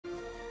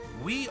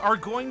we are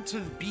going to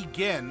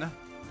begin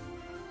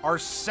our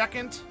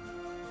second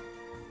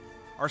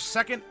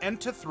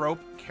Entothrope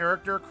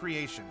character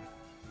creation.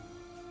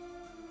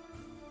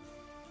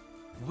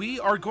 We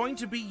are going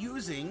to be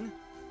using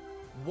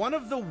one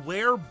of the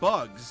were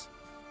bugs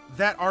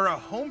that are a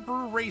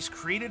homebrew race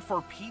created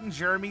for Pete and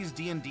Jeremy's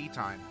D&D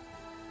time.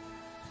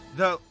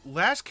 The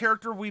last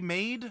character we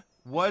made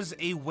was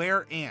a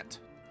were ant.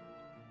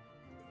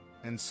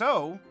 And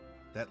so,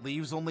 that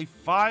leaves only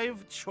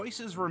 5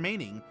 choices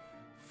remaining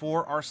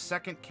for our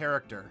second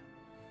character.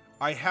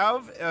 I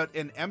have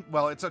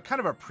well, it's a kind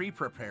of a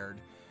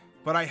pre-prepared,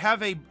 but I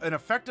have an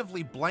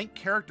effectively blank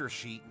character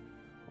sheet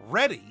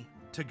ready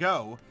to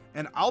go,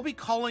 and I'll be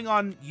calling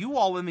on you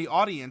all in the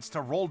audience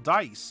to roll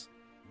dice.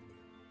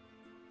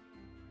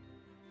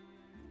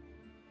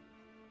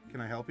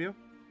 Can I help you?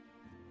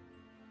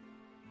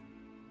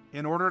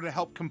 In order to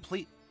help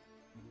complete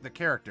the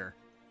character.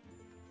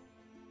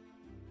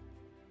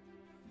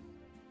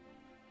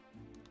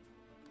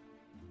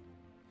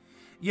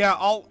 Yeah,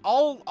 I'll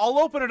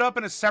open it up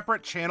in a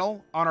separate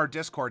channel on our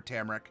Discord,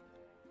 Tamrick.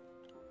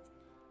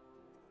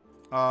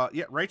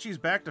 Yeah, Raichi's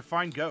back to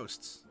find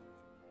ghosts.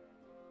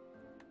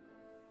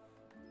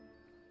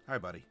 Hi,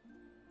 buddy.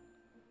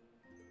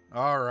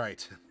 All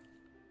right.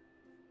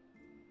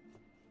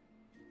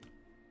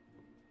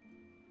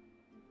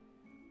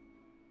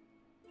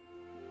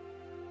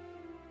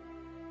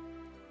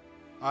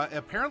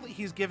 Apparently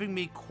he's giving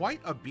me quite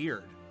a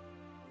beard.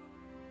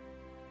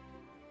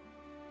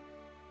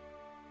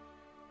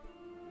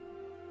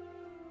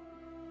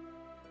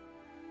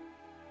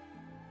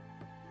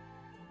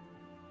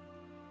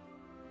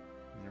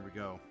 There we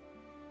go.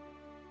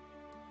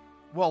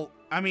 Well,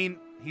 I mean,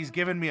 he's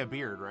given me a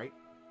beard, right?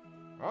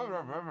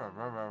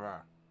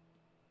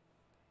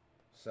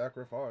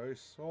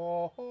 Sacrifice.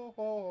 Oh, oh,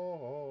 oh,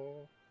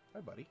 oh. Hi,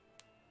 buddy.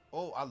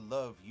 Oh, I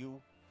love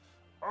you.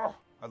 Oh,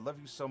 I love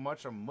you so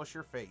much, I'll mush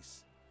your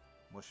face.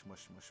 Mush,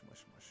 mush, mush,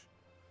 mush, mush.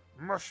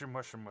 Mush,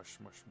 mush, mush,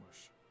 mush,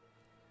 mush.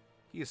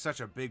 He is such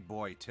a big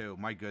boy, too.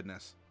 My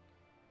goodness.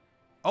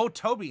 Oh,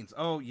 toe beans.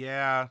 Oh,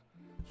 yeah.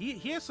 He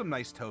has some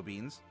nice toe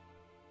beans.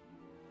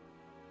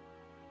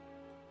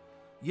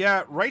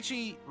 Yeah,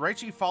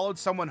 Raichi followed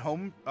someone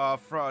home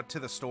to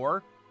the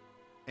store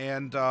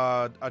and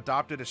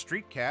adopted a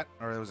street cat,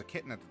 or there was a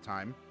kitten at the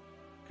time.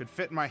 Could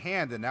fit in my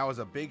hand and now is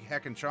a big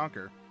heckin'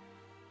 chonker.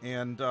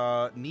 And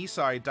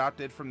Nisa I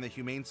adopted from the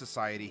Humane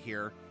Society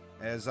here,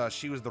 as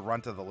she was the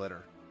runt of the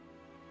litter.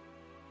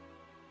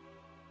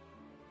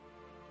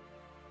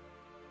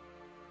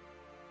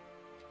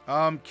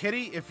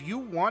 Kitty, if you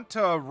want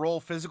to roll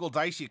physical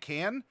dice, you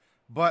can.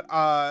 But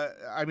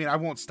I mean, I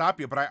won't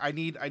stop you. But I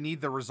need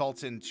the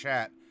results in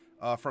chat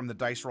from the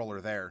dice roller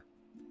there.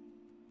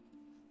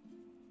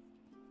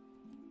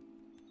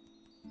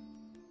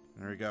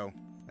 There we go.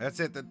 That's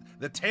it.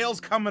 The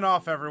tail's coming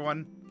off,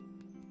 everyone.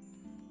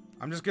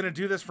 I'm just going to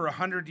do this for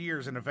 100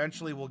 years, and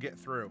eventually we'll get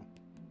through.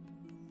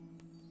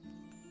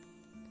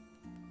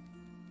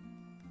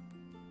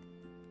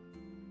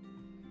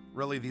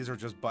 Really, these are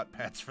just butt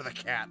pets for the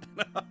cat.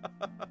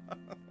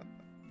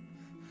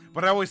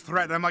 But I always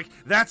threaten. I'm like,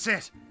 that's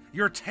it.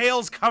 Your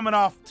tail's coming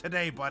off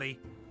today, buddy.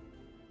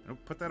 Oh,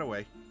 put that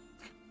away.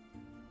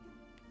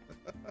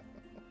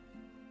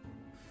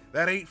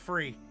 That ain't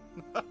free.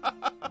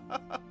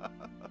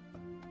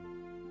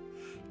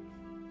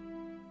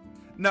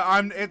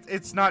 No,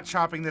 it's not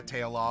chopping the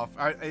tail off.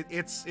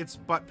 It's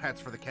butt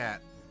pets for the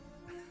cat.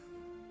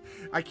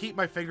 I keep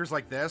my fingers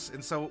like this,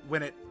 and so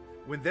when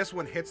this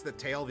one hits the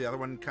tail, the other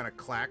one kind of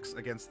clacks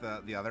against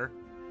the other.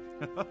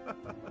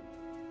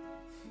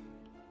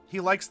 He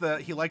likes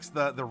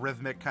the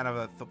rhythmic kind of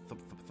a thup, thup,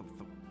 thup, thup,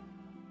 thup.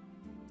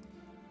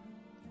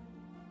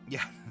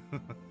 Yeah.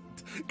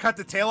 Cut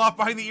the tail off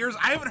behind the ears.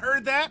 I haven't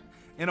heard that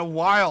in a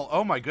while.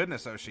 Oh my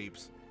goodness, oh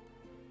sheeps.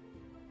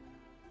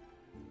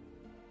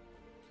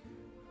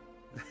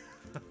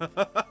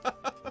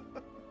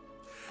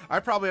 I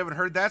probably haven't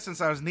heard that since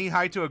I was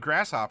knee-high to a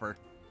grasshopper.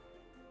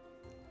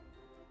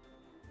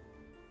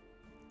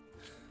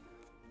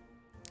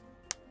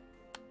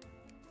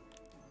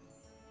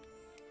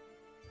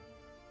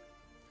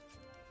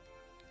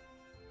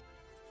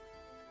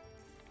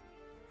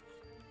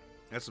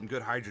 That's some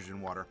good hydrogen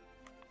water.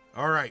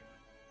 All right.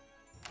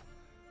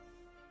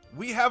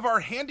 We have our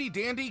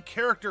handy-dandy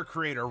character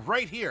creator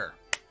right here.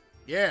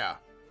 Yeah.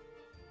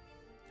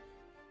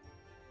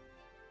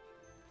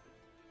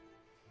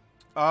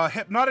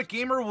 Hypnotic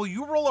Gamer, will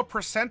you roll a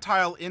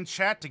percentile in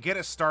chat to get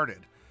us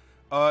started?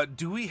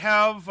 Do we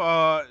have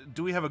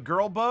a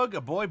girl bug,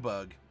 a boy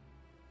bug?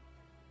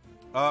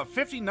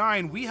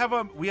 59, we have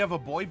a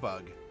boy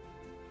bug.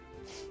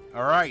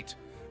 All right.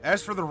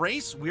 As for the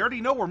race, we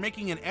already know we're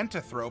making an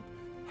Entothrope.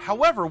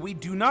 However, we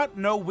do not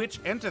know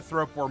which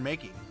Entothrope we're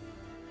making.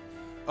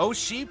 Oh,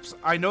 Sheeps,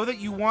 I know that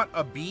you want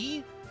a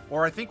bee,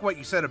 or I think what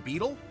you said, a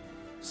beetle.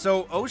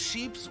 So, oh,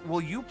 Sheeps, will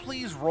you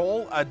please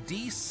roll a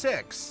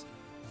D6?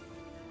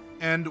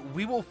 And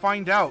we will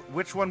find out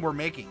which one we're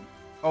making.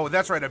 Oh,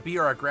 that's right, a bee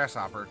or a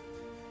grasshopper.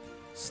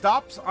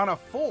 Stops on a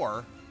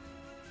 4.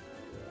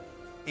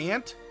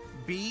 Ant,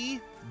 bee,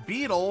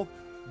 beetle,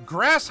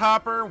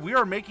 grasshopper. We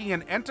are making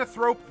an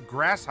entothrope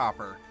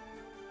grasshopper.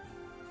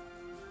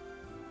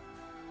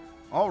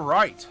 All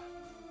right.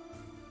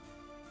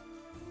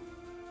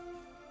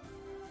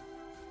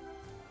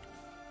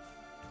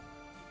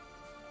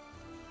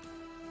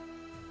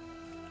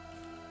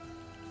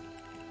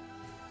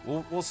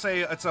 We'll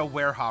say it's a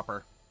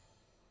werehopper.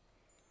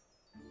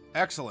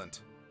 Excellent.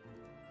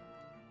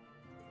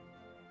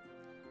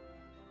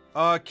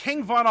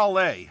 King Von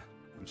Ale.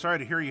 I'm sorry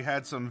to hear you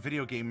had some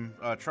video game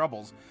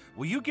troubles.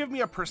 Will you give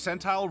me a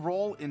percentile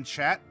roll in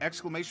chat,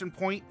 exclamation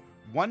point,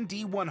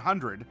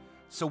 1D100,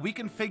 so we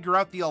can figure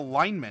out the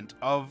alignment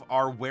of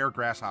our were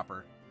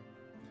grasshopper?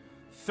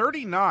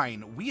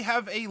 39, we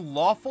have a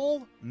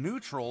lawful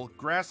neutral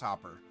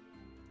grasshopper.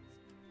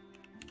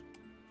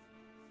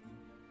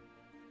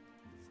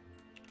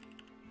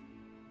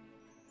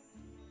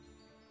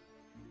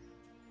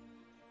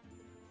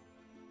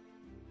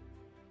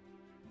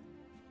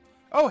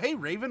 Oh, hey,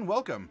 Raven,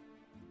 welcome.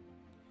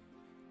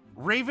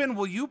 Raven,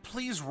 will you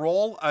please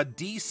roll a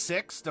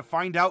d6 to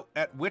find out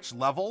at which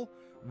level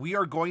we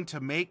are going to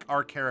make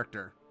our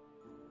character?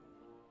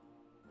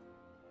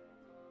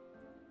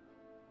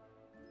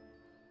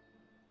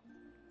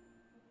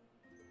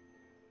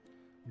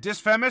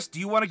 Dysphemus, do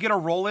you want to get a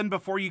roll in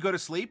before you go to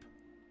sleep?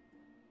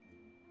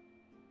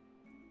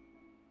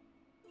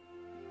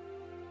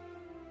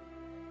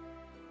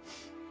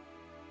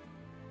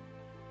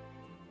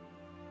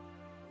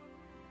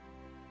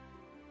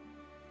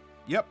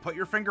 Yep, put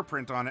your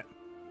fingerprint on it.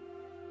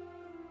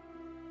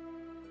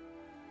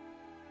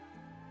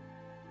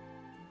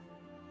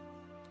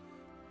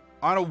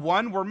 On a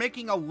 1, we're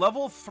making a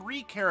level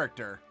 3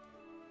 character.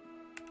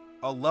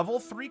 A level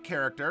 3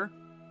 character.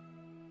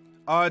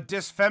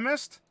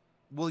 Dysphemus,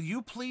 will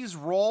you please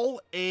roll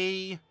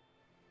a...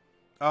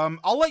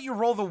 I'll let you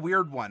roll the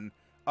weird one.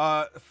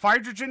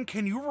 Hydrogen,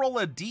 can you roll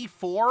a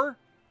D4?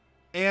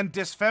 And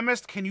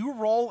Dysphemus, can you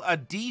roll a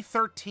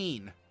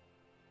D13?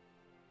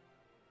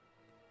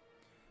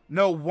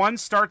 No, 1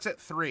 starts at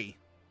 3.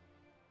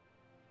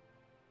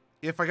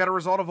 If I got a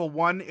result of a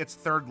 1, it's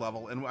 3rd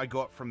level, and I go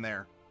up from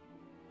there.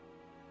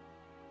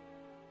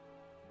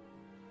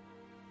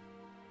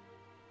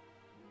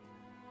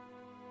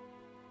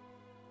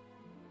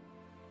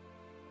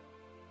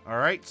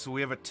 Alright, so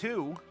we have a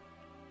 2.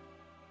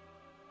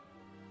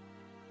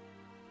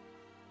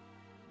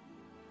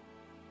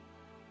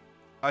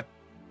 A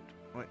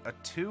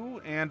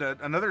 2 and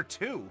another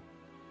 2.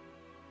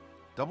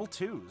 Double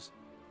 2s.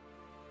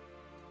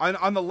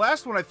 On the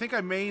last one, I think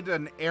I made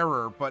an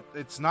error, but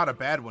it's not a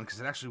bad one because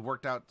it actually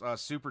worked out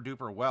super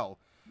duper well.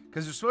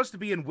 Because you're supposed to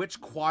be in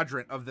which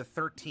quadrant of the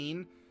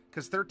 13?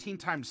 Because 13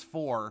 times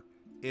 4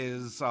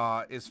 is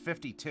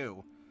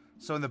 52.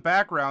 So in the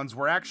backgrounds,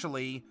 we're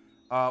actually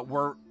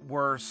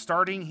we're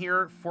starting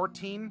here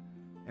 14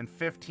 and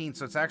 15.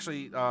 So it's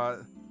actually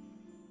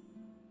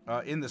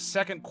in the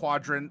second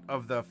quadrant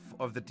of the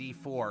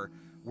D4.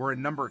 We're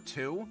in number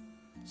 2.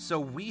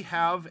 So we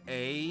have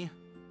a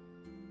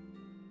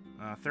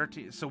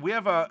 13. So we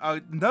have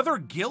another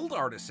guild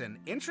artisan.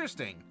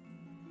 Interesting.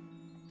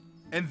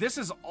 And this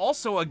is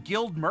also a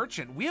guild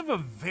merchant. We have a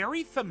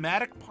very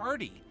thematic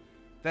party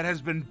that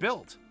has been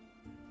built.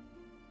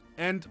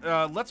 And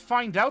let's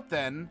find out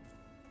then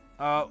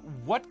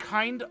what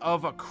kind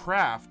of a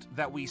craft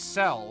that we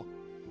sell.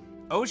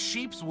 Oh,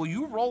 Sheeps, will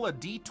you roll a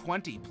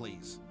D20,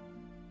 please?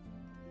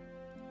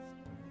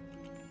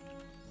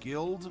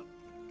 Guild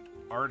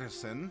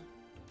artisan.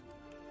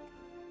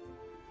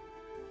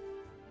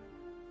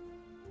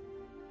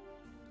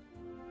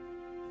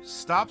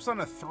 Stops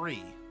on a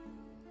 3.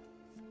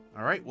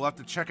 All right, we'll have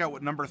to check out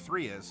what number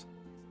 3 is.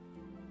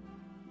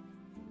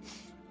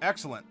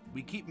 Excellent.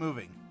 We keep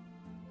moving.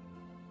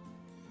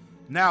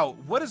 Now,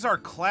 what is our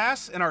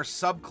class and our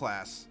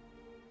subclass?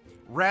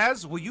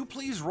 Raz, will you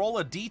please roll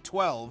a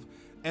D12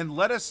 and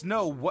let us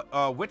know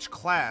what which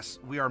class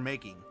we are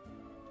making?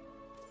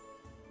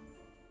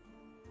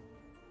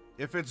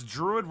 If it's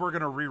Druid, we're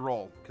going to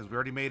re-roll because we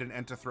already made an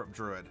Entothrope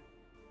Druid.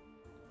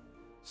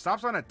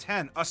 Stops on a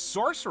 10. A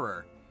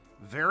Sorcerer.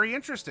 Very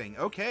interesting.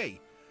 Okay.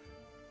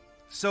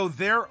 So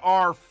there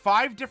are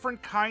 5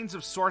 different kinds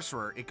of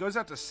sorcerer. It goes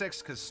out to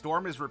 6 because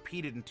Storm is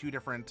repeated in two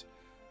different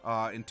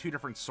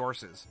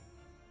sources.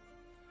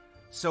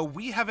 So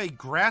we have a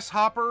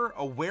grasshopper,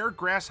 a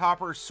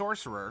grasshopper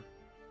sorcerer.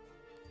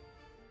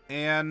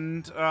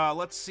 And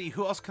let's see,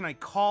 who else can I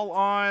call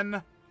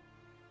on?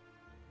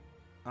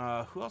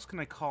 Who else can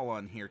I call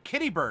on here?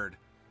 Kitty Bird,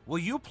 will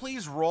you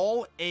please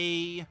roll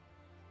a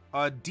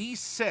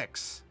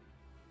D6?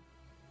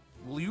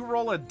 Will you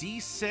roll a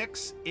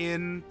D6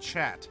 in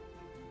chat?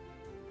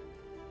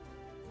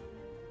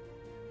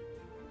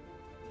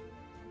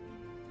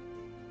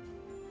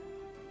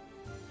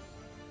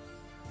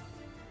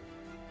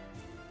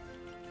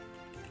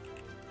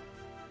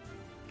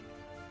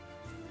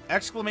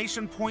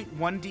 Exclamation point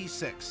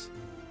 1d6.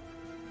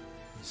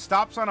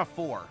 Stops on a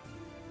 4.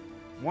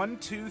 1,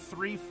 2,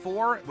 3,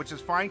 4, which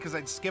is fine because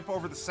I'd skip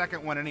over the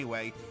second one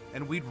anyway,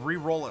 and we'd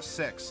re-roll a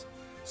 6.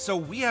 So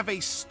we have a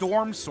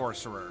Storm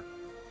Sorcerer.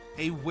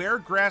 a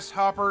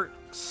Werehopper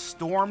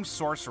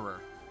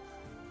Sorcerer.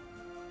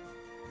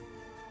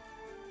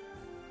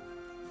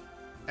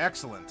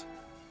 Excellent.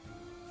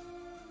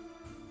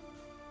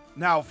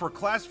 Now, for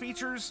class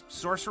features,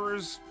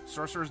 sorcerers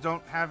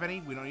don't have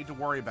any. We don't need to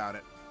worry about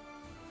it.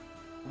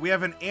 We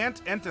have an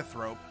ant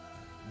entothrope.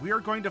 We are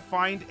going to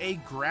find a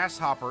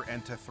grasshopper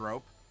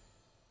entothrope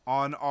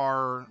on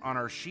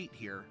our sheet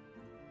here.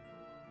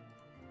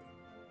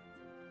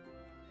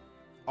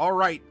 All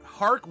right,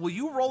 Hark, will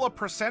you roll a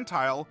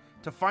percentile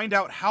to find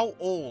out how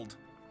old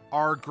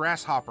our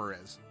grasshopper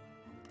is?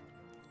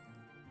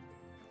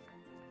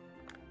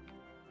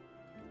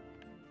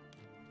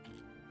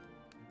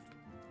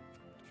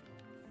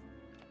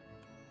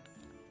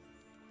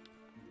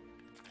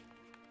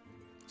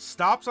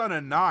 Stops on a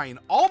 9,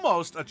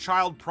 almost a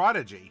child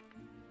prodigy.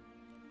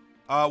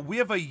 We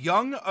have a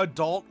young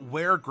adult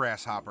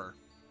Grasshopper,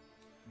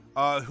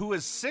 who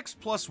is 6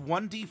 plus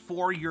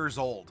 1d4 years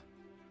old.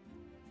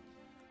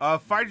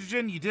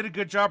 Phytrogen, you did a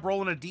good job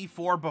rolling a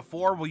d4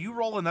 before. Will you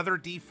roll another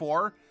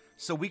d4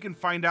 so we can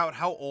find out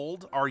how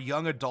old our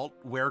young adult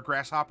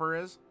Grasshopper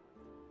is?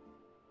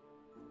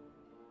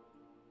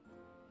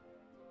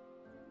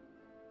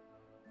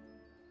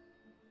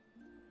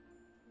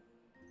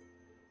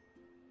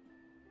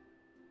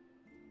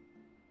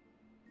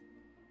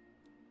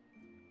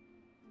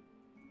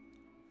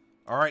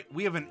 All right,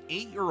 we have an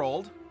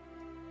 8-year-old,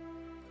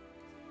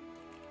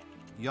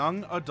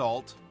 young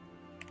adult,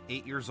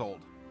 8 years old.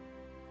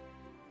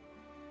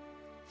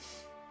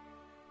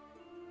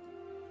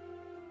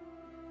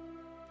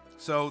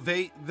 So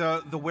the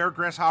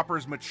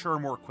Weregrasshoppers mature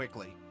more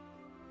quickly.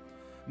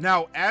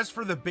 Now, as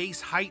for the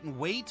base height and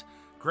weight,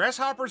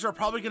 grasshoppers are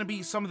probably going to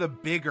be some of the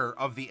bigger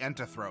of the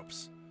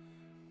entothropes.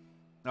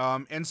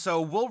 And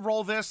so we'll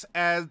roll this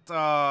at,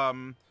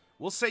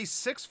 we'll say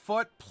 6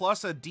 foot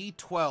plus a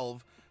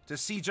d12 to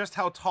see just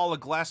how tall a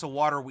glass of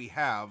water we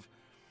have.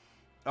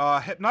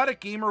 Hypnotic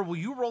Gamer, will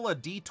you roll a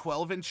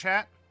d12 in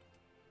chat?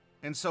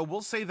 And so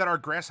we'll say that our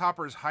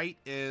grasshopper's height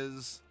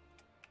is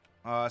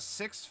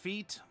 6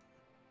 feet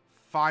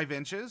 5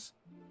 inches.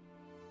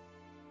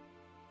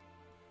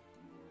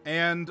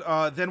 And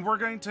then we're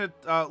going to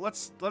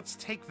let's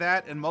take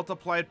that and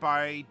multiply it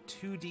by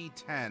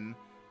 2d10.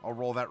 I'll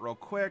roll that real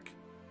quick.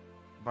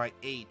 By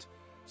 8.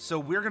 So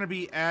we're going to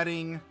be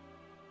adding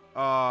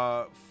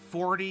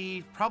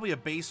 40, probably a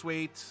base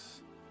weight.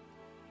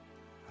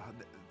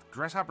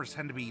 Grasshoppers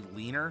tend to be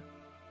leaner.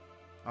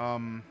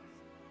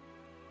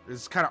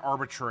 It's kind of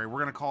arbitrary. We're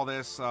going to call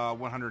this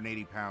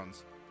 180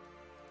 pounds.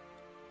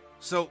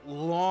 So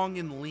long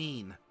and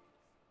lean.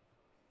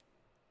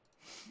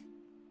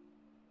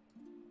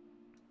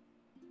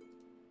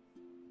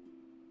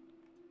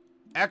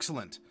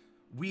 Excellent.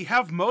 We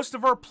have most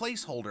of our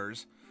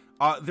placeholders.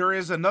 There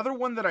is another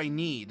one that I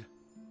need.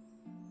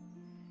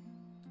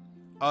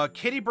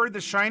 Kitty Bird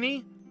the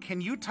Shiny, can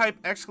you type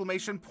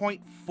exclamation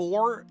point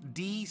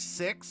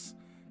 4D6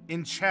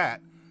 in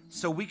chat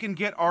so we can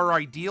get our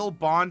ideal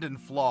bond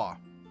and flaw?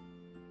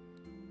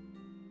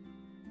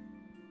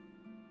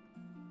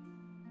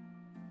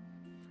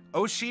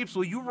 Oh, Sheeps,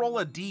 will you roll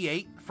a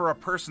D8 for a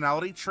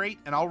personality trait,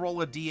 and I'll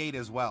roll a D8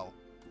 as well.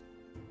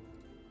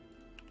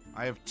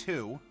 I have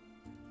 2.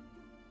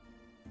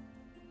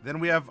 Then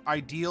we have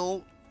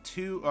ideal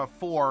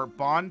 4,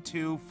 bond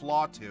 2,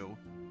 flaw 2.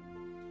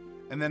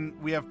 And then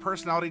we have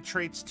personality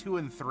traits 2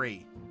 and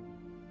 3.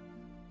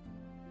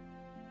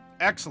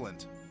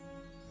 Excellent.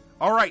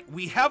 All right,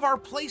 we have our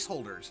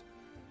placeholders.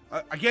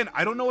 Again,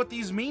 I don't know what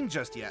these mean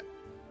just yet.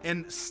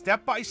 And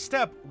step by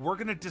step, we're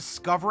going to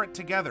discover it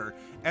together.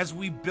 As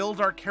we build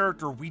our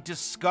character, we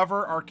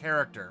discover our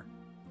character.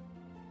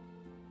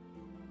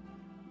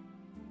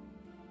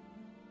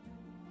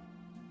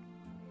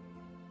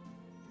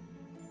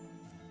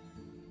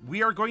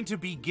 We are going to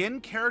begin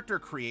character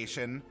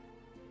creation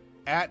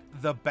at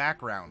the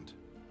background.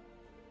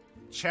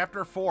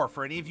 Chapter 4,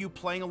 for any of you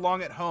playing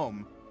along at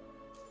home,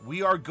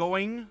 we are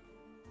going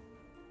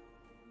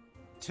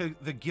to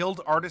the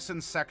Guild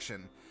Artisan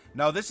section.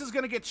 Now, this is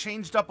going to get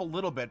changed up a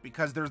little bit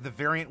because there's the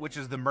variant, which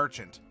is the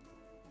Merchant.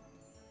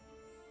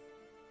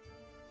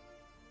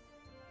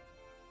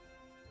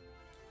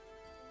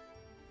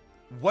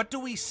 What do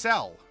we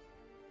sell?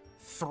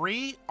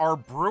 3 are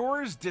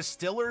brewers,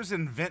 distillers,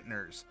 and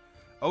vintners.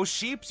 Oh,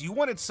 Sheeps, you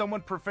wanted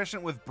someone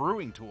proficient with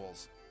brewing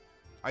tools.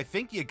 I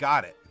think you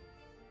got it.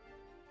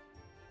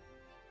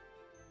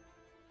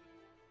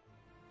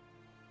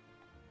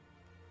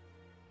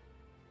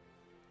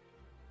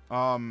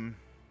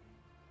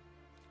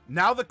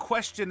 Now the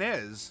question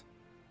is,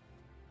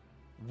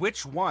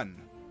 which one?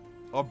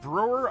 A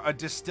brewer, a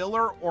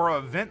distiller, or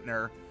a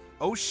vintner?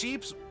 Oh,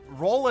 Sheeps,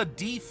 roll a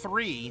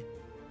D3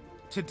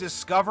 to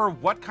discover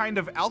what kind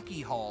of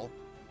alcohol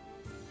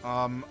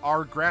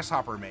our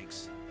grasshopper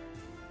makes.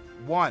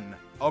 1,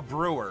 a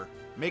brewer,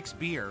 makes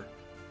beer.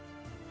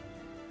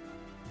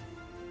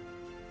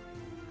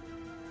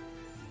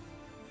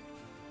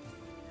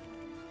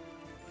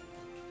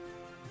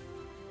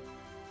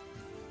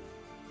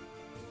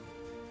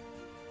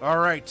 All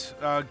right,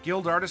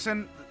 Guild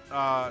Artisan,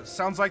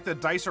 Sounds like the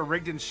dice are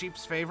rigged in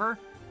Sheep's favor.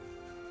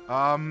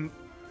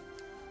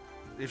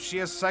 If she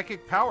has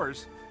psychic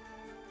powers.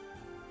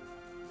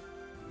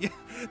 Yeah,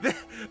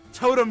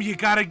 Totem, you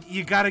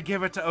gotta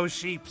give it to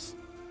Sheeps.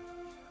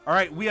 All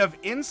right, we have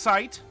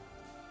insight.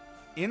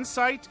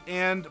 Insight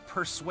and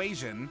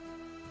persuasion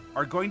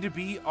are going to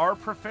be our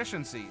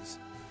proficiencies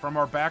from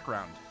our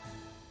background.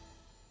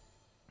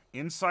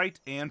 Insight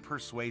and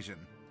persuasion.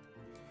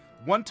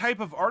 One type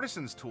of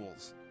artisan's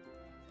tools.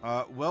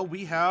 Well,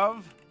 we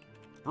have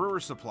brewer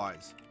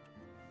supplies.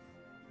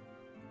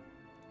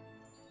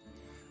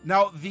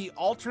 Now, the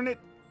alternate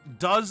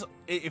does,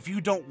 if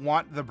you don't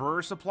want the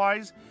brewer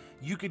supplies,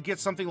 you could get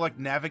something like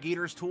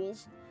navigator's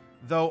tools.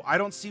 Though I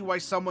don't see why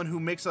someone who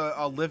makes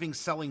a living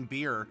selling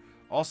beer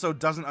also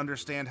doesn't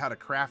understand how to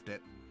craft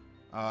it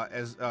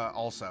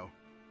also.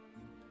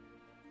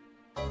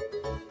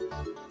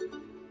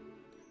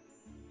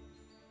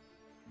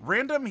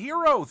 Random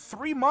hero,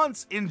 3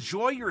 months.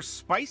 Enjoy your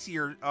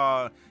spicier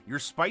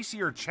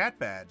chat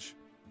badge.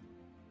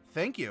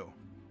 Thank you.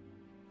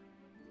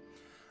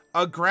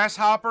 A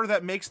grasshopper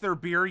that makes their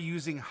beer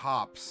using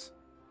hops.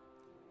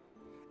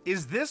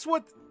 Is this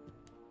what?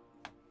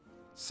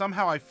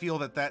 Somehow I feel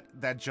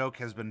that joke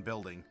has been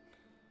building.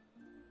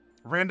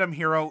 Random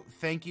hero,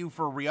 thank you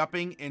for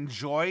re-upping.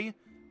 Enjoy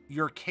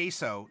your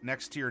queso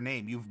next to your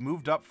name. You've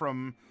moved up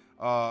from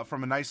a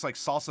nice like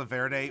salsa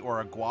verde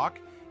or a guac.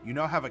 You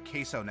now have a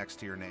queso next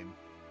to your name.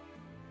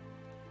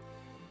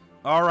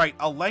 All right,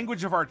 a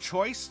language of our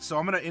choice. So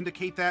I'm going to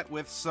indicate that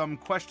with some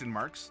question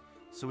marks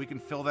so we can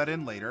fill that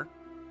in later.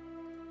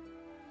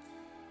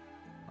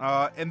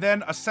 And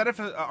then a set of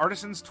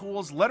artisan's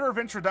tools. Letter of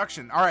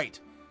introduction. All right.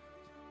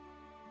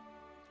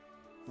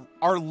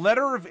 Our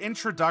letter of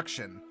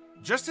introduction,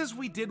 just as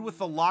we did with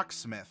the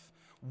locksmith,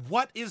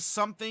 what is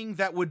something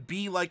that would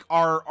be like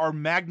our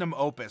magnum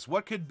opus?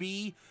 What could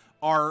be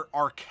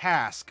our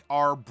cask,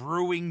 our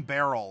brewing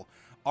barrel,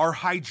 our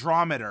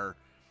hydrometer?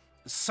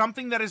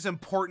 Something that is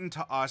important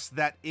to us,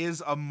 that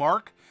is a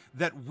mark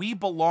that we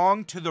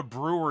belong to the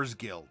Brewers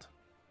Guild.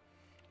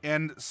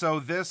 And so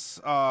this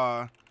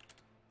guild,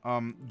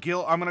 I'm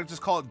gonna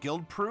just call it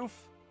guild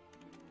proof,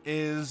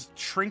 is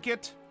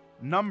trinket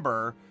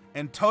number.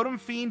 And Totem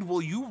Fiend,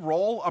 will you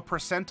roll a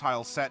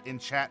percentile set in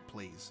chat,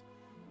 please?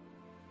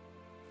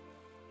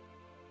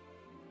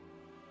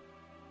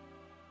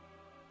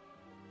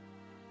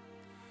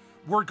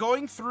 We're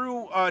going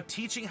through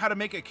teaching how to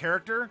make a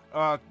character.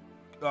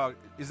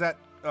 Is that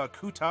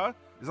kuta?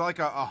 Is that like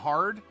a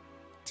hard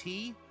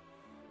T?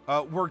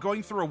 We're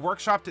going through a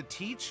workshop to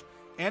teach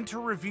and to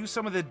review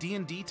some of the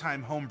D&D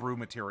time homebrew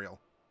material.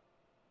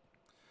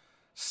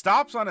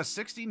 Stops on a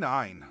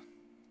 69.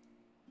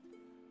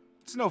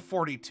 It's no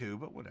 42,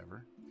 but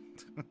whatever.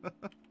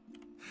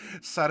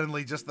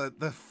 Suddenly, just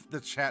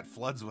the chat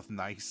floods with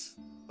nice.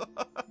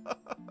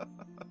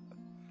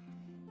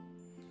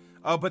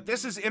 But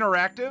this is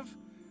interactive,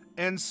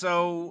 and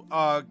so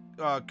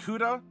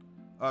Kuta,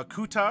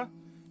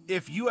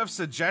 if you have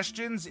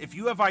suggestions, if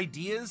you have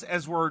ideas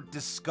as we're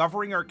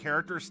discovering our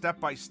character step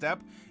by step,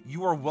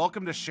 you are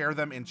welcome to share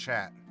them in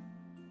chat.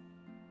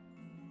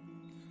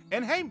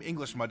 And hey,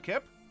 English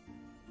Mudkip.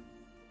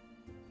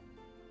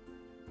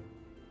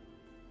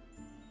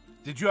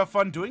 Did you have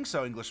fun doing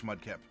so, English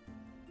Mudkip?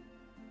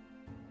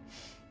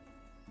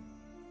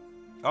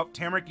 Oh,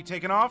 Tamarick, you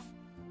taking off?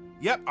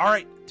 Yep, all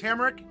right.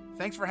 Tamarick,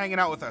 thanks for hanging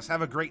out with us.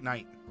 Have a great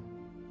night.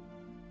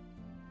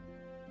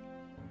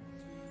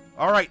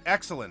 All right,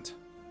 excellent.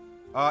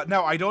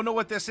 Now, I don't know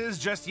what this is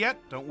just yet.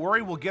 Don't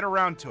worry, we'll get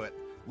around to it.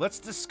 Let's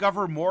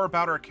discover more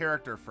about our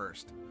character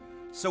first.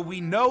 So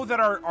we know that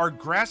our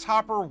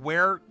grasshopper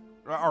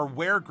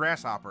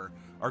grasshopper,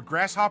 our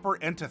grasshopper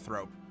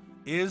entothrope,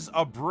 is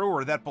a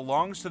brewer that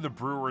belongs to the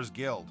Brewers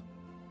Guild.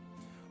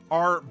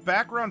 Our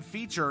background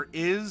feature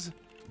is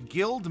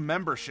guild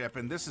membership,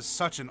 and this is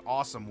such an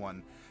awesome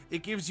one.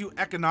 It gives you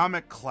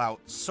economic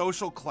clout,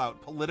 social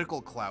clout,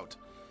 political clout.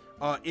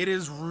 It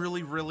is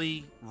really,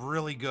 really,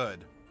 really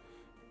good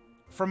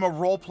from a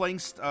role-playing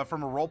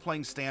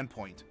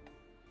standpoint.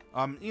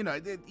 You know,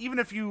 even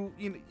if you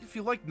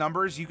like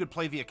numbers, you could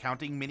play the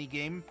accounting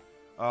minigame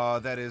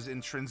that is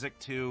intrinsic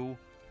to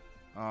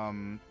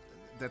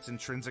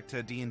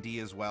D&D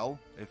as well,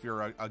 if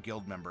you're a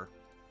guild member.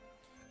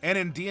 And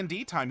in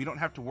D&D time, you don't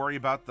have to worry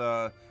about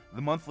the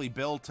monthly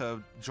bill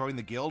to join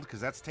the guild,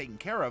 because that's taken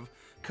care of,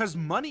 because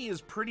money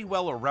is pretty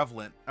well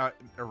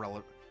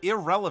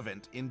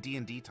irrelevant in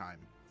D&D time.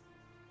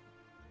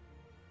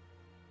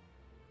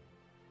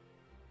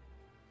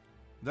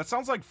 That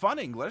sounds like fun,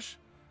 English.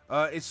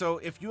 So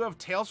if you have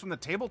tales from the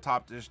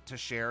tabletop to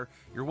share,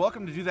 you're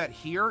welcome to do that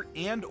here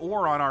and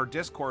or on our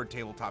Discord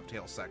tabletop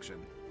tales section.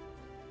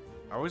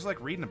 I always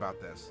like reading about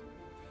this.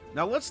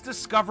 Now let's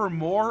discover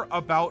more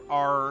about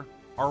our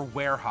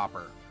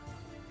Werehopper.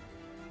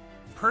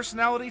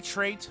 Personality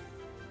trait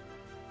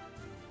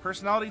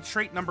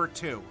number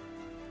 2.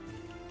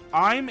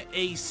 I'm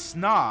a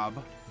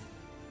snob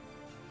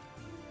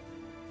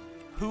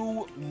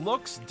who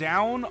looks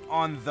down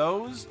on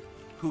those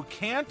who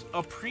can't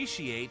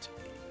appreciate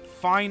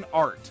fine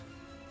art.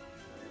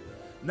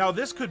 Now,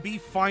 this could be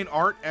fine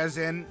art, as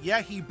in,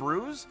 yeah, he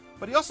brews,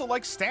 but he also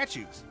likes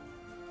statues,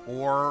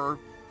 or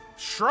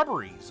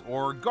shrubberies,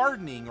 or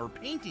gardening, or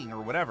painting,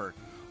 or whatever.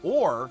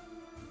 Or,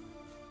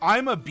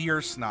 I'm a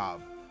beer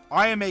snob.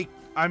 I'm a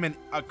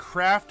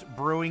craft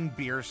brewing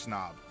beer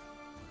snob.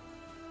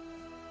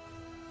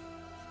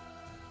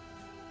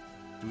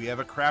 Do we have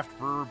a craft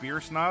brewer beer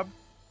snob?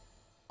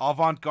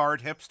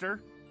 Avant-garde hipster?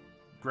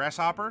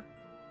 Grasshopper?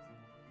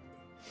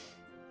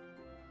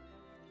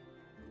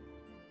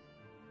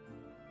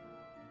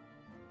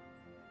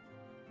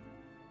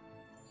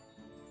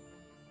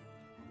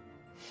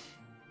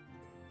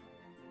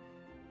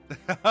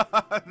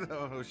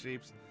 Oh,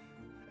 sheeps.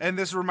 And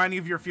this reminding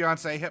of your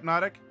fiance,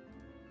 Hypnotic?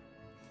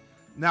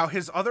 Now,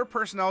 his other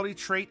personality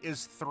trait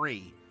is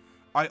 3.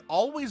 I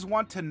always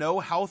want to know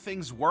how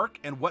things work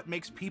and what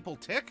makes people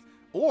tick.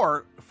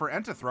 Or, for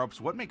Entothropes,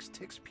 what makes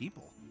ticks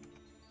people?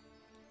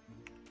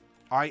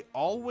 I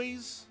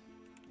always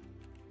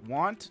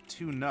want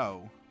to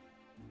know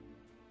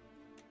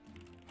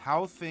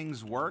how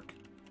things work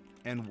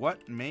and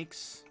what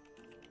makes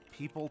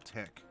people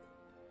tick.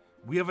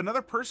 We have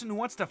another person who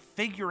wants to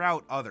figure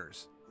out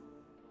others.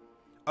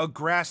 A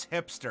grass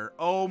hipster.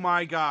 Oh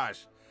my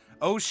gosh.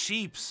 Oh,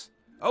 Sheeps.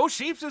 Oh,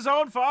 Sheeps is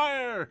on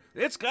fire.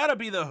 It's gotta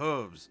be the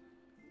hooves.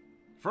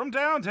 From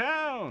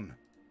downtown.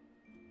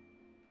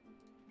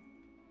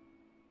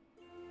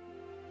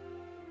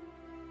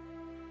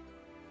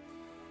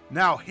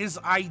 Now, his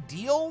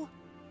ideal,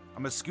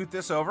 I'm gonna scoot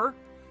this over.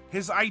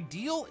 His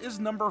ideal is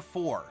number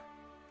 4.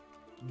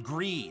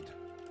 Greed.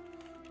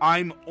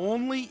 I'm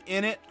only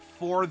in it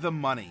for the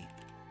money.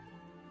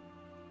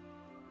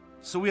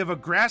 So we have a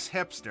grass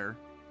hipster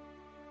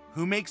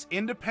who makes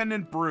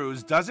independent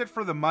brews, does it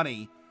for the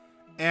money,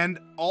 and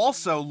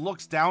also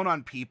looks down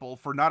on people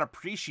for not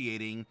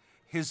appreciating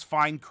his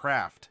fine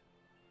craft.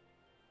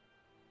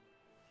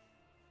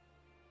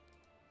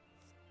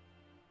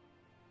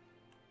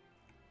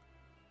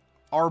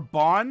 Our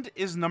bond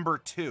is number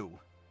 2.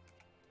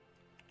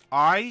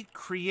 I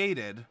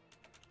created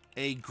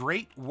a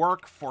great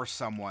work for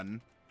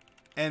someone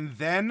and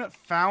then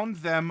found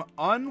them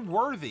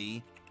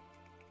unworthy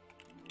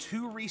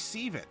to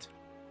receive it.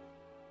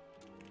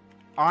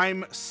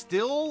 I'm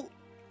still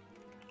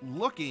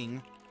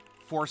looking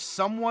for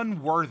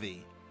someone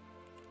worthy.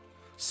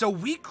 So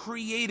we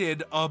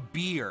created a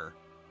beer.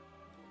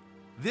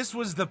 This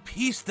was the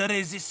piece de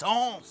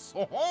résistance.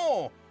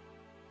 Oh-ho!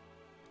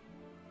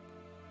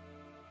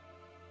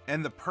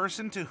 And the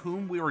person to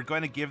whom we were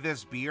going to give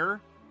this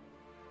beer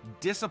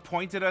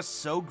disappointed us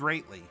so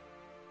greatly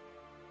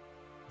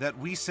that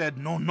we said,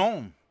 no,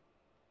 no.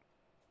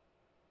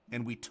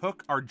 And we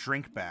took our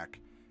drink back,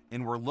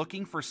 and we're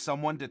looking for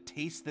someone to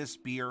taste this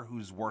beer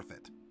who's worth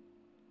it.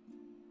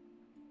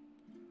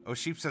 Oh,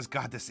 Sheep says,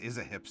 God, this is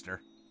a hipster.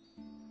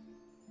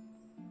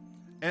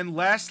 And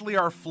lastly,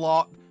 our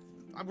flaw...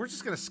 We're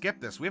just going to skip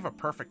this. We have a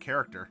perfect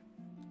character.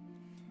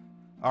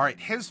 All right,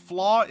 his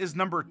flaw is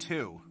number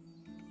 2.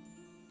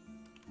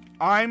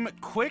 I'm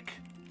quick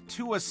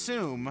to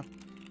assume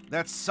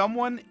that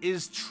someone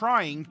is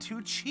trying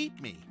to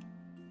cheat me.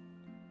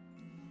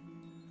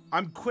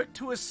 I'm quick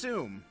to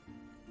assume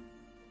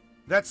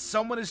that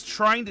someone is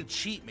trying to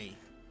cheat me.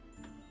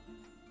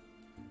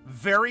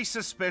 Very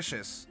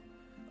suspicious.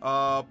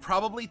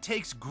 Probably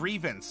takes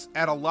grievance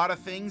at a lot of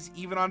things,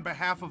 even on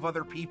behalf of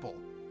other people.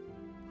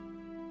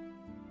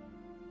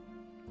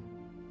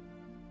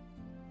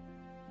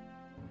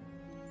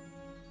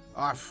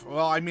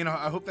 Well, I mean,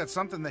 I hope that's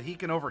something that he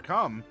can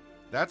overcome.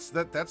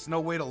 That's no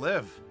way to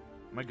live.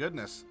 My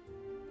goodness.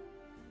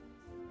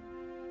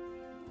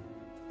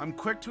 I'm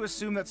quick to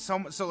assume that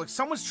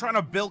someone's trying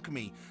to bilk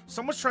me.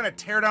 Someone's trying to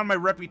tear down my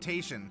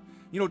reputation.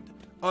 You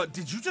know,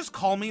 did you just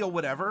call me a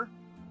whatever?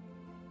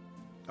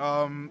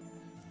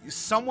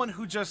 Someone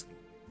who just...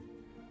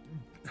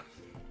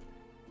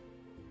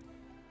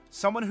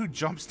 someone who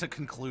jumps to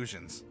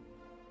conclusions.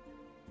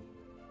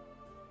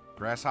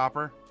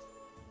 Grasshopper?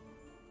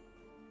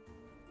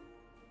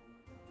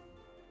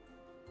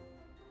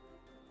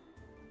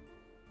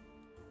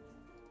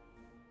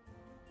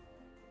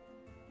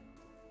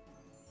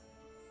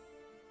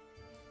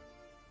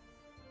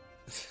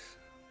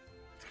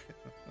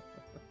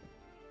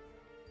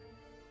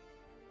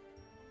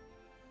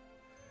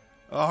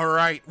 All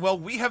right. Well,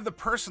 we have the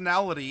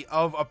personality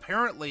of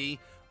apparently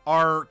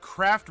our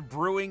craft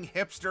brewing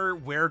hipster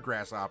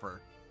Grasshopper.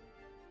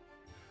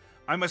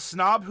 I'm a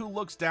snob who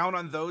looks down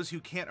on those who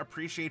can't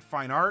appreciate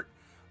fine art.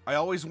 I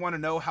always want to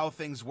know how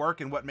things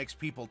work and what makes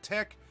people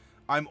tick.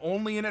 I'm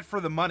only in it for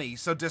the money.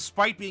 So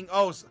despite being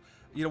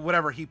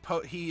whatever,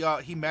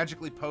 he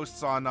magically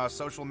posts on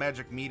social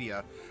magic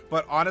media,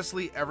 but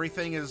honestly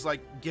everything is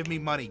like, give me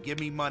money, give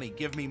me money,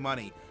 give me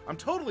money. I'm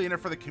totally in it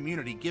for the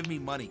community. Give me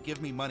money,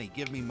 give me money,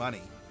 give me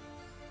money.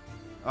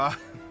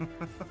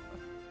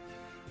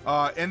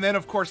 And then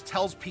of course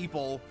tells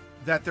people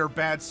that they're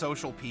bad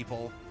social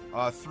people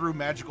through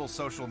magical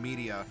social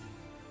media,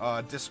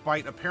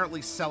 despite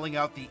apparently selling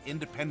out the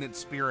independent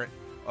spirit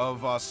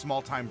of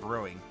small-time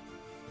brewing.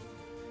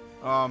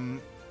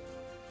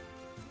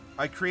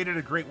 I created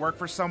a great work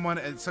for someone,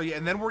 and so yeah,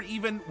 and then we're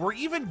even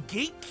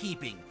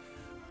gatekeeping.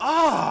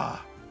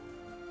 Ah,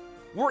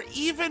 we're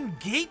even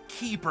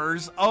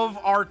gatekeepers of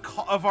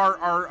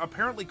our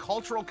apparently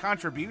cultural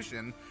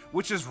contribution,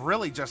 which is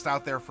really just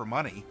out there for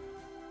money.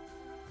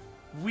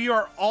 We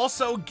are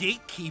also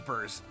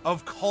gatekeepers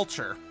of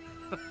culture.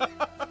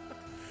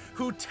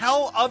 Who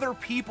tell other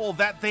people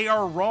that they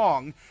are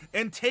wrong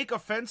and take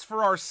offense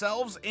for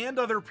ourselves and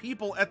other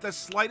people at the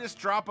slightest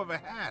drop of a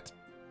hat.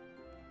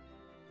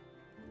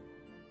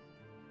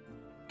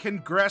 Can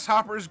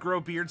grasshoppers grow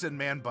beards and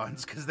man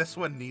buns? Because this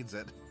one needs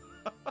it.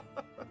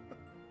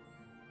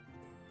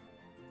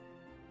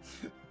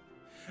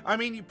 I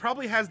mean, he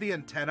probably has the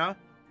antenna,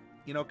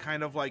 you know,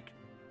 kind of like...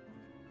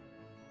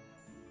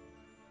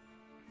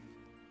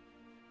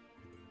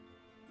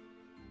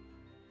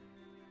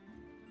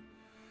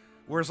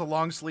 Wears a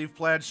long sleeve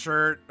plaid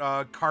shirt,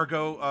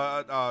 cargo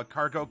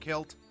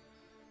kilt,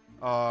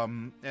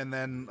 and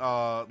then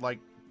like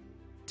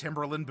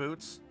Timberland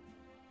boots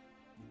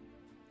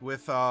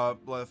with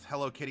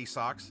Hello Kitty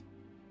socks.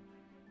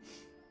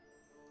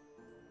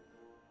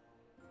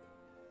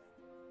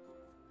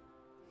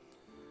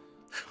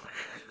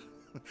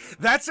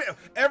 That's it,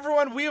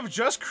 everyone. We have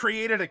just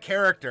created a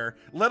character,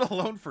 let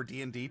alone for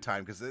D&D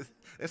time, because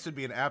this would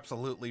be an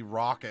absolutely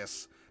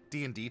raucous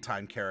D&D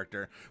time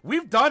character.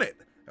 We've done it.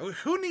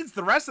 Who needs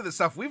the rest of this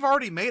stuff? We've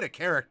already made a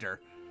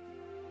character.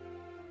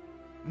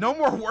 No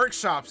more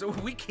workshops.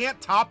 We can't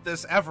top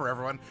this ever,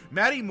 everyone.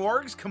 Maddie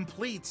Morgs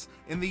completes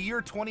in the year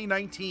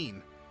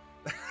 2019.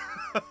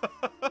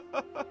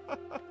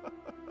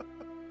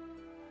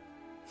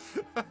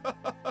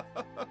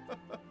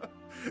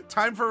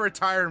 Time for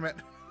retirement.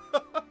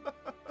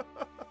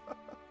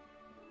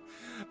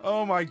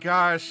 Oh my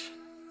gosh.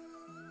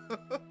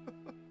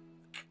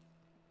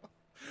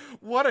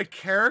 What a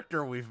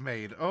character we've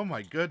made. Oh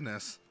my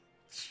goodness.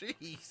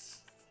 Jeez.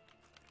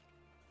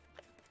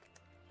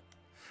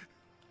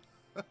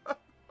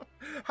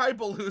 Hi,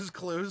 Baloo's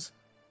Clues.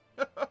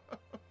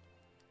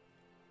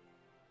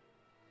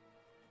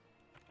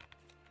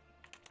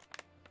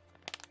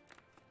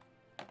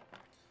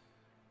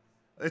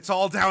 It's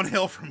all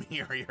downhill from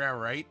here, yeah,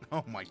 right?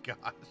 Oh my gosh.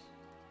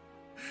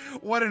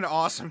 What an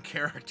awesome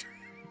character.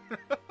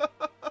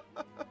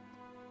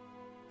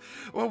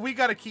 Well, we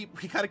gotta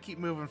keep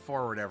moving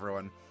forward,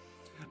 everyone.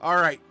 All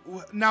right,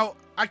 now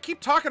I keep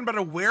talking about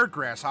a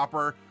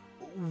were-grasshopper.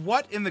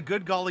 What in the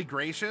good golly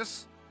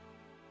gracious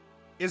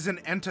is an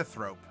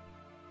entothrope,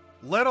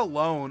 let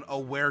alone a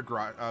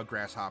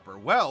were-grasshopper?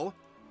 Well,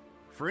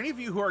 for any of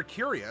you who are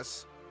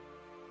curious,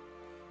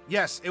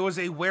 yes, it was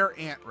a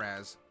were-ant,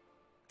 Raz.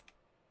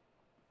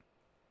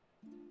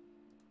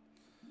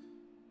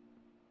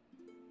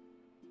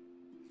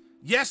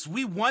 Yes,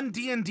 we won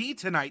D&D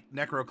tonight,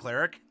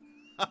 Necrocleric.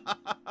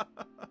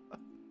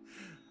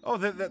 Oh,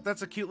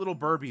 that's a cute little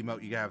burb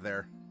emote you have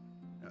there.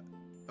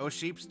 Oh,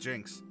 sheep's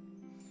jinx.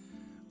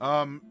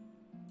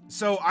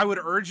 So I would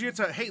urge you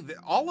to, hey,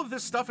 all of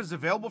this stuff is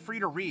available for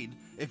you to read.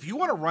 If you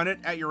want to run it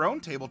at your own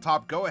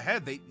tabletop, go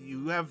ahead.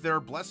 You have their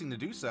blessing to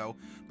do so.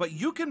 But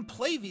you can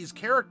play these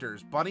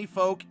characters,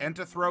 bunnyfolk,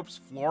 entothropes,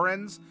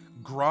 florins,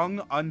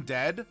 grung,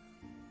 undead,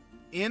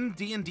 in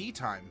D&D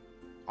time.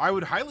 I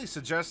would highly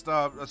suggest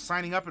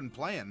signing up and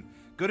playing.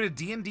 Go to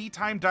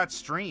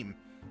dndtime.stream.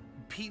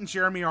 Pete and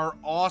Jeremy are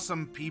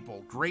awesome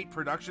people. Great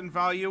production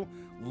value.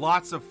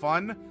 Lots of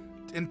fun.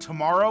 And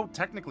tomorrow,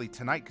 technically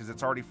tonight because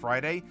it's already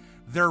Friday,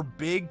 their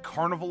big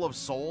Carnival of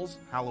Souls,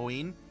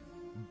 Halloween,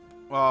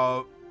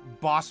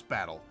 boss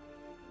battle.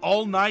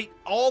 All night,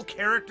 all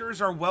characters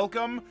are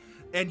welcome,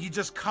 and you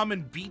just come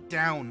and beat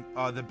down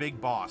the big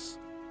boss.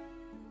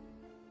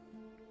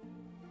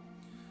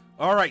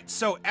 Alright,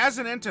 so as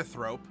an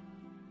entothrope,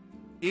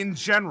 in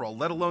general,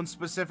 let alone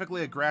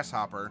specifically a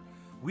grasshopper,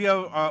 we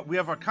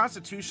have a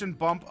constitution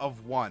bump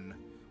of 1.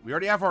 We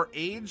already have our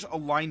age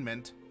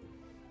alignment,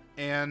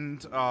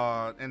 and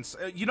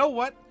you know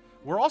what?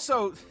 We're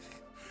also,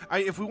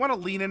 if we want to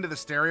lean into the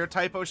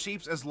stereotype,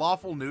 sheeps, as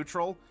lawful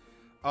neutral,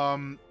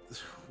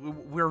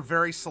 we're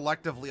very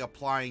selectively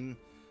applying.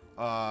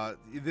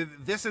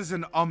 This is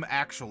an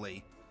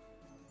actually.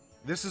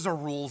 This is a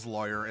rules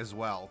lawyer as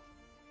well.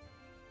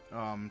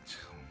 Oh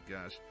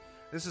gosh.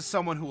 This is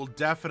someone who will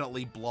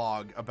definitely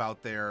blog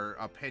about their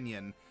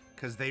opinion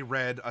because they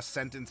read a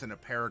sentence in a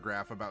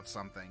paragraph about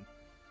something.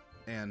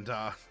 And,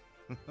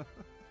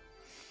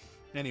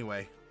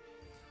 anyway.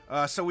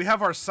 So we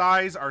have our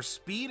size. Our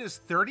speed is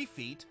 30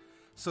 feet.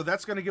 So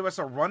that's going to give us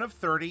a run of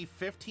 30,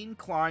 15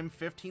 climb,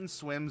 15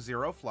 swim,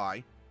 0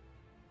 fly.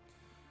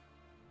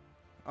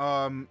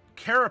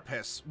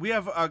 Carapace. We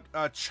have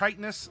a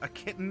chitinous, a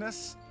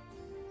kittenness.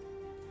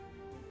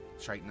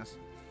 Chitinous.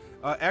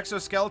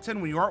 Exoskeleton,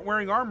 when you aren't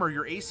wearing armor,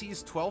 your AC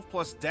is 12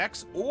 plus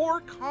dex or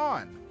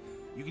con.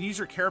 You can use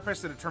your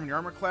carapace to determine your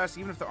armor class,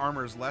 even if the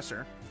armor is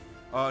lesser.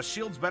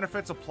 Shield's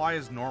benefits apply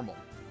as normal.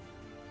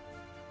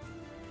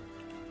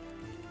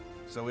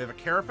 So we have a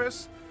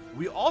carapace.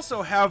 We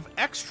also have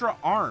extra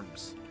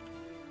arms.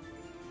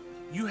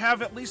 You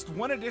have at least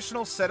one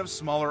additional set of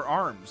smaller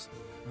arms.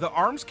 The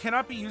arms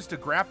cannot be used to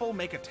grapple,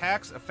 make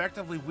attacks,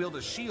 effectively wield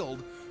a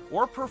shield,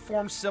 or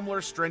perform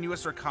similar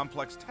strenuous or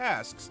complex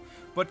tasks,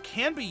 but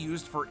can be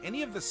used for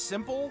any of the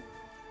simple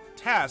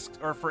tasks,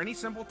 or for any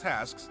simple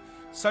tasks,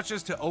 such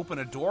as to open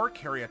a door,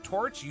 carry a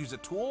torch, use a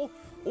tool,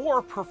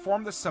 or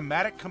perform the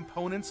somatic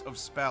components of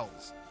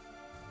spells.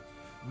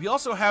 We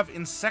also have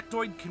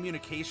insectoid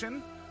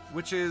communication,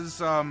 which is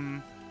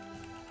their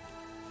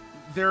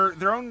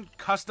own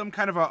custom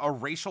kind of a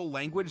racial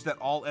language that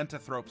all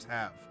entothropes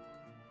have.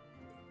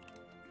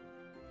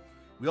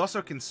 We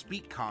also can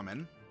speak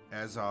common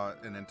as an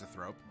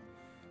entothrope.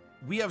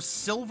 We have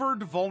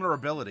silvered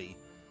vulnerability.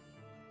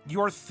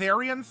 Your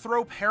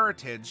therianthrope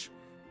heritage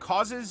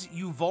causes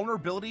you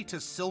vulnerability to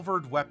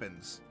silvered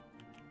weapons.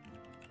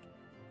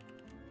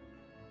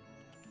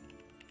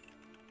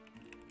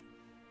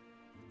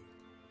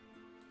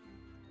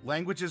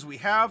 Languages we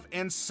have,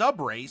 and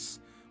subrace.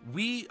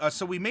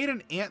 So we made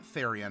an ant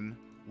therian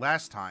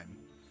last time.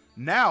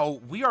 Now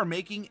we are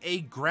making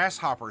a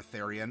grasshopper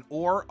therian,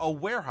 or a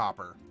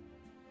werehopper.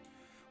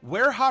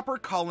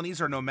 Werehopper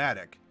colonies are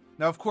nomadic.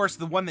 Now, of course,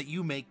 the one that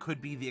you make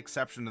could be the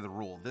exception to the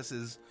rule. This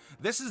is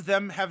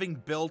them having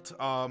built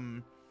a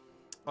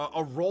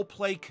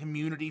roleplay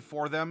community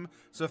for them,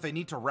 so if they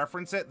need to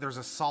reference it, there's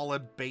a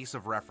solid base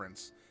of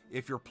reference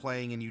if you're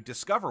playing and you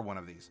discover one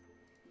of these.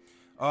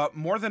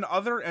 More than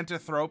other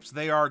entothropes,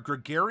 they are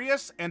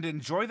gregarious and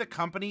enjoy the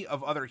company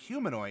of other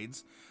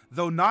humanoids,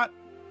 though not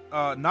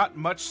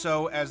much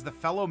so as the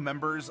fellow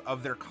members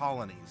of their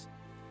colonies.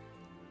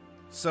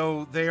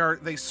 So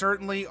they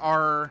certainly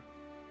are,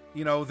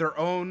 you know, their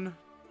own.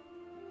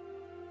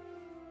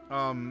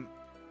 You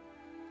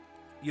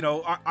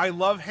know, I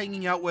love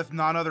hanging out with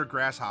non-other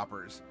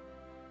grasshoppers.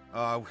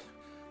 I'm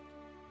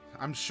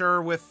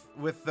sure with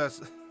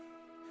this,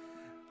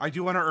 I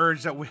do want to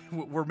urge that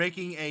we're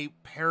making a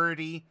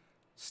parody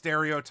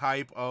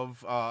stereotype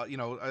of, you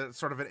know,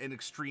 sort of an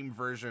extreme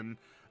version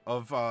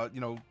of,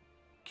 you know,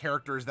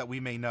 characters that we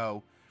may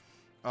know.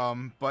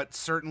 But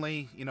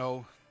certainly, you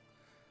know,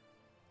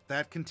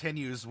 that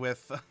continues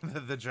with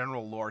the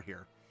general lore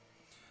here.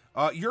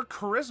 Your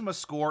charisma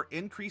score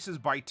increases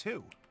by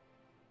 2.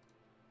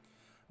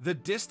 The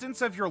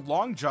distance of your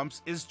long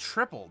jumps is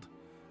tripled.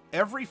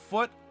 Every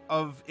foot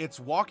of its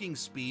walking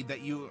speed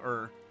that you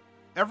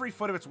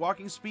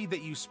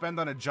spend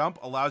on a jump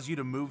allows you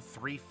to move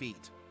 3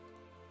 feet.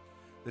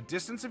 The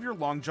distance of your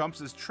long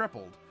jumps is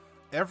tripled.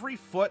 Every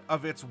foot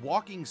of its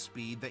walking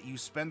speed that you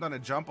spend on a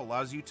jump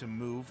allows you to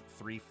move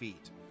 3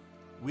 feet.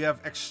 We have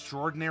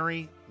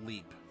extraordinary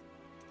leap.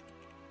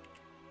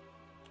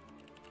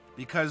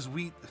 Because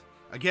we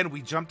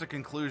jump to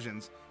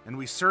conclusions, and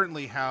we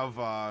certainly have,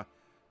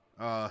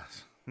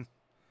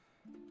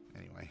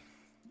 anyway.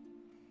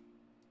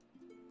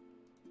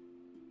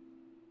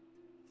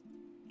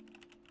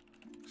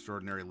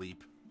 Extraordinary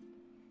leap.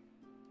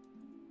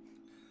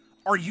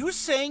 Are you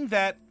saying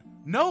that?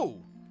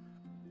 No.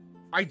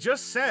 I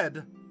just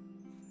said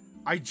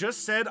I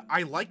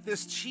like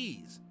this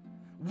cheese.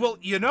 Well,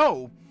 you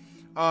know,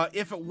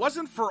 if it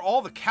wasn't for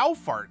all the cow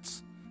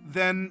farts,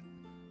 then,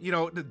 you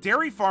know, the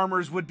dairy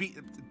farmers would be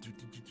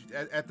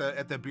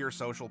at the beer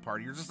social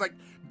party. You're just like,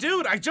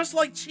 dude, I just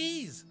like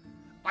cheese.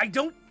 I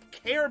don't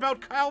care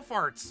about cow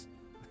farts.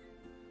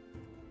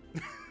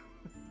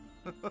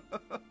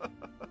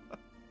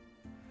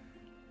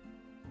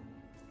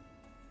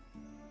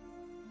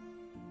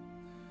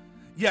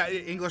 Yeah,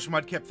 English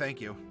Mudkip, thank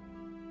you.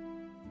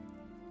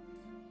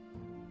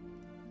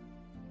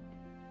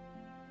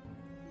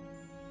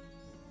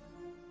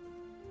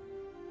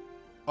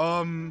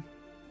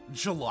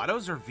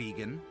 Gelatos are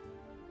vegan.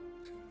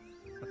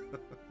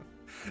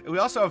 We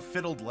also have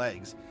fiddled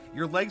legs.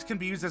 Your legs can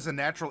be used as a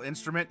natural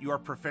instrument. You are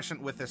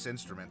proficient with this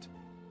instrument.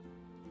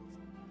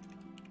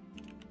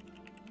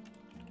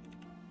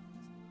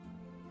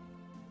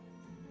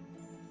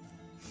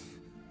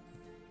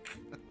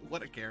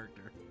 What a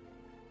character.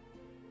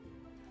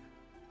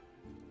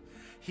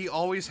 He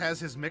always has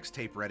his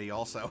mixtape ready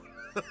also.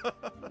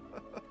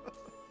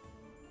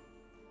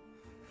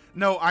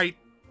 No,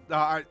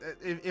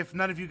 if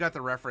none of you got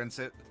the reference,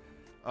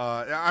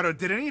 I don't.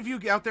 Did any of you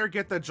out there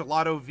get the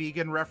gelato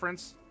vegan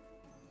reference?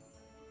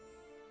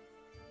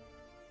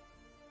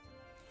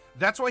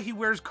 That's why he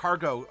wears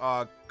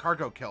cargo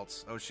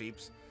kilts, oh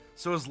sheeps.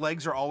 So his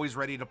legs are always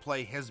ready to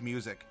play his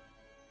music.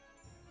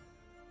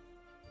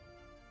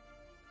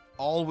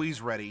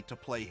 Always ready to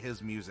play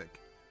his music.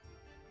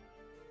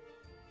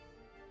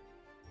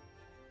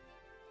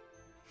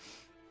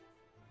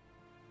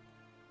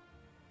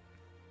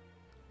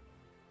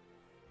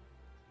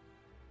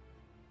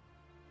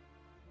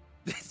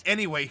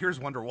 Anyway, here's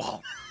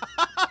Wonderwall.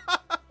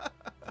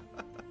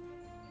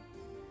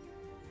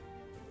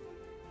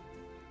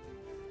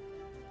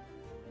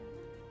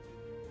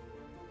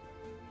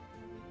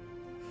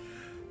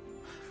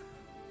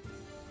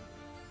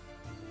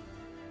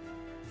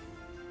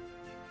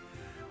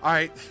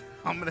 Alright,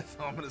 I'm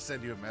gonna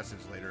send you a message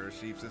later,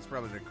 Sheeps. It's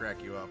probably gonna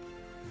crack you up.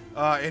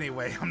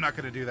 Anyway, I'm not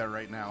gonna do that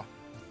right now.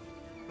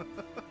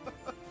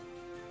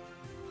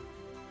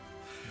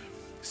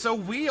 So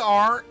we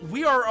are a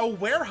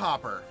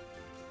Werehopper.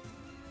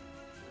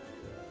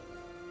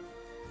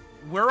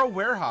 We're a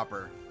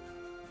Werehopper.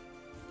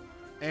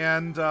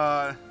 And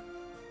no,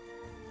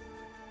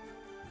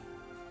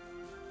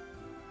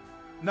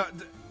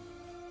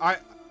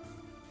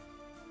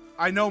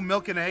 I know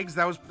milk and eggs.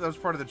 That was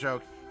part of the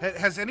joke.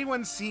 Has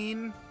anyone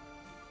seen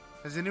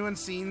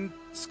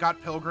Scott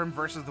Pilgrim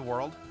versus the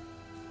World?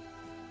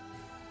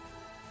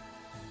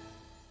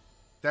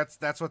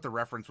 That's what the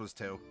reference was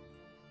to.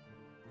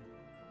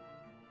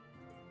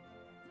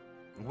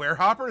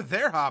 Werehopper,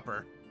 there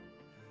hopper.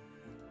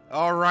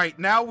 All right,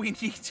 now we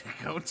need to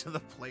go to the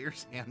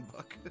player's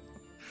handbook.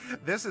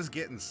 This is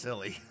getting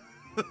silly.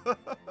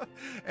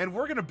 And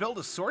we're going to build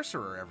a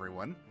sorcerer,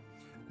 everyone.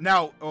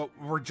 Now,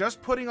 we're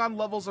just putting on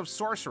levels of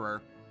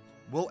sorcerer.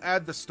 We'll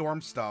add the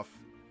storm stuff.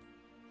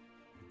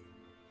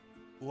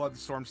 We'll add the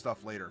storm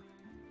stuff later.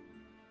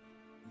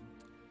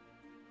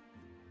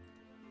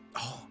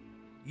 Oh,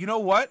 you know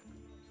what?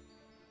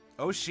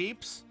 Oh,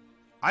 sheeps.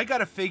 I got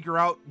to figure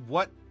out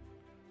what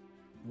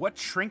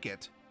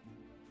trinket.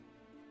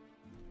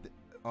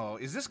 Oh,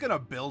 is this going to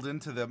build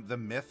into the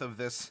myth of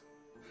this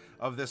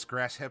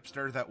grass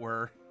hipster that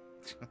we're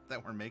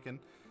making?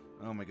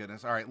 Oh my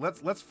goodness. All right,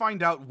 let's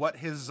find out what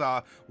his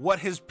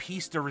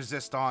piece de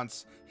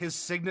resistance,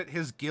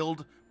 his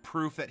guild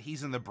proof that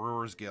he's in the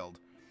Brewers Guild.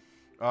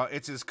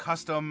 It's his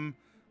custom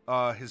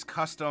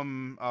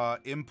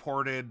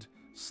imported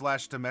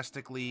 /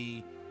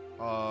 domestically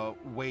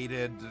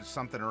weighted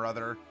something or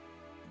other.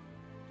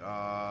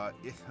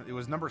 It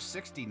was number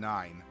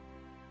 69.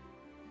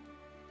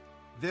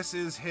 This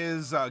is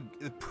his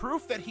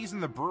proof that he's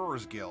in the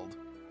Brewers Guild.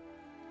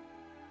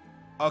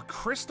 A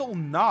crystal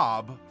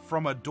knob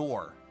from a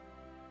door.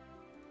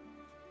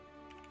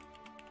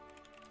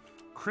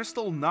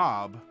 Crystal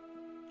knob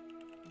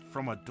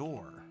from a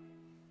door.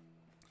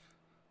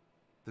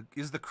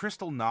 Is the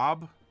crystal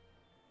knob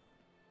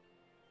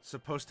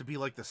supposed to be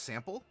like the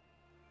sample?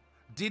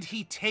 Did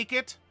he take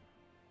it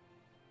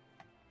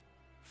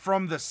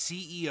from the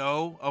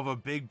CEO of a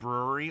big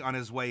brewery on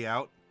his way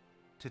out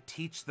to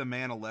teach the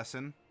man a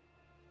lesson?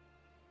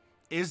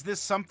 Is this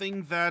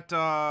something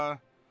that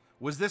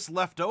was this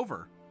left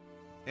over,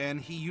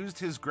 and he used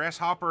his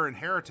grasshopper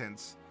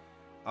inheritance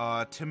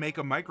to make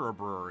a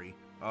microbrewery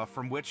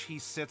from which he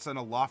sits in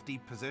a lofty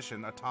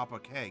position atop a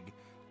keg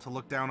to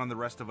look down on the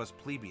rest of us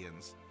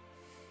plebeians?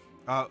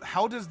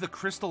 How does the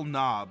crystal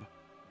knob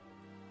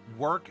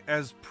work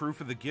as proof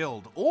of the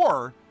guild?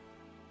 Or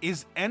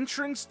is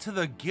entrance to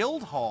the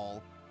guild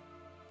hall,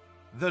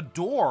 the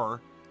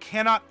door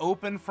cannot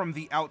open from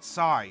the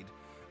outside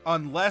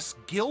unless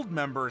guild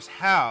members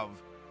have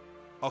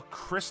a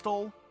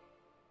crystal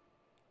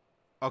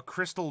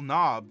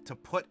knob to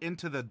put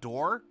into the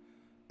door,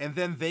 and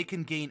then they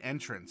can gain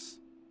entrance?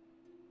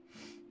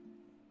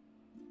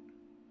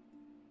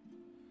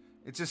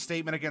 It's a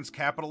statement against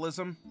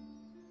capitalism.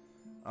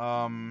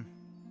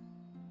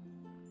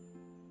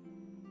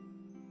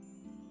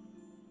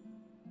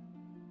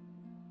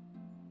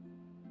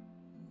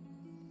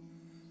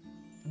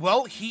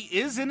 Well, he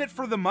is in it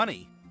for the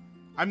money.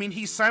 I mean,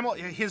 his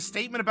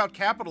statement about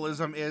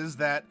capitalism is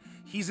that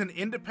he's an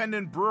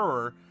independent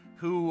brewer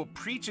who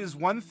preaches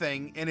one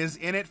thing and is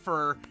in it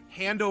for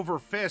hand over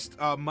fist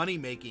money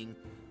making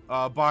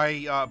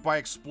by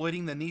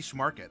exploiting the niche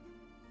market.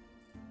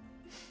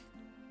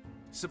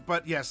 So,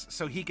 but yes,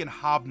 so he can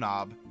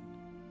hobnob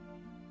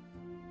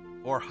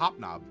or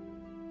hopnob.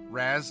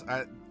 Raz,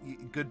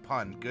 good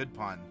pun, good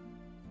pun.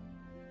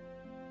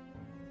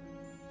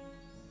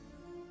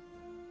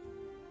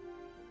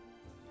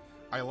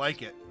 I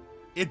like it.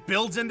 It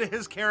builds into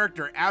his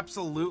character,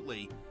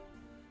 absolutely.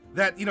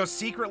 That, you know,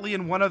 secretly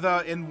in one of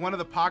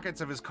the pockets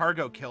of his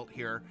cargo kilt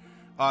here,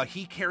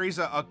 he carries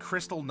a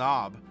crystal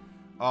knob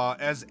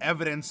as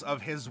evidence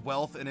of his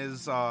wealth and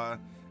his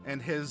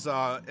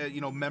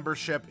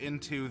membership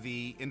into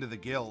the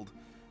guild,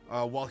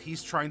 while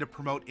he's trying to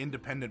promote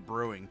independent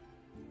brewing.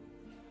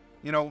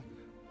 You know,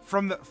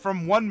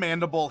 from one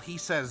mandible he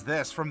says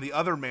this, from the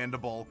other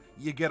mandible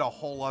you get a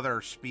whole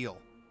other spiel.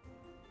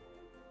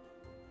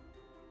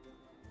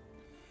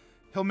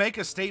 He'll make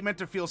a statement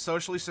to feel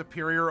socially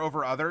superior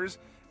over others,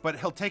 but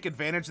he'll take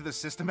advantage of the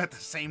system at the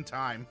same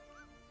time.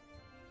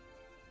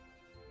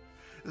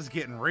 This is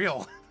getting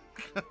real.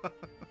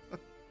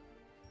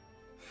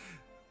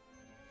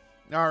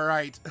 All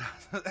right.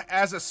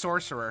 As a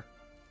sorcerer.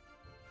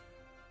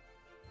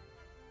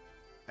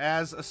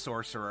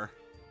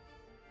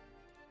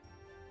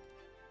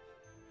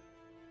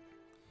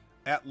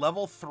 At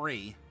level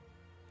 3,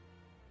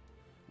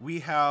 we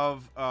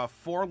have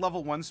 4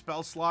 level 1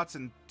 spell slots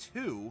and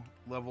 2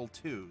 level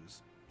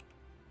 2s.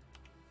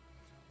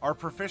 Our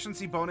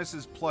proficiency bonus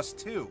is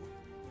 +2.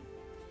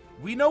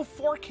 We know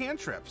 4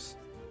 cantrips.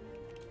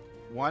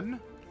 1,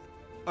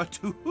 a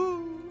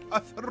 2, a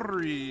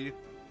 3,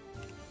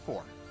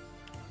 4.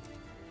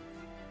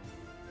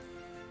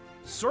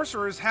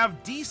 Sorcerers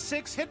have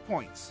D6 hit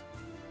points.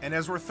 And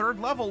as we're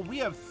 3rd level, we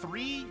have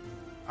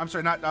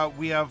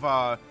we have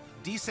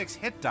D6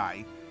 hit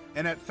die.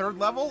 And at 3rd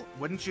level,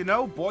 wouldn't you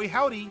know, boy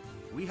howdy,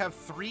 we have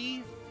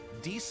 3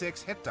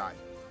 D6 hit die.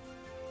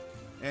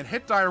 And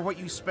hit die are what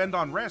you spend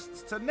on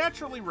rests to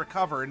naturally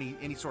recover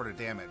any sort of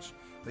damage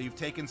that you've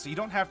taken, so you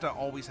don't have to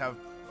always have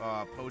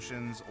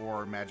potions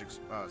or magic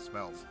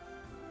spells.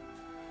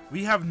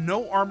 We have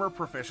no armor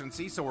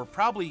proficiency, so we're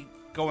probably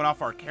going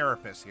off our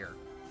carapace here.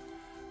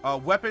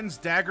 Weapons,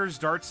 daggers,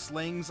 darts,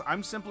 slings.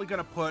 I'm simply going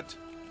to put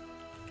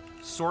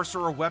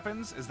sorcerer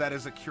weapons, as that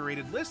is a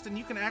curated list, and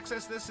you can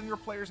access this in your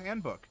player's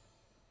handbook.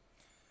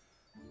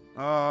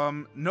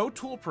 No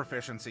tool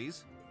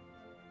proficiencies.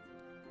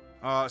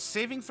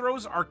 Saving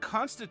throws are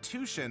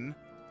Constitution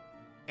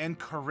and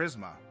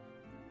Charisma.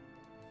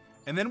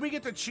 And then we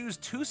get to choose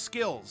 2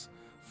 skills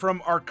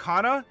from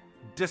Arcana,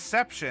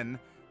 Deception,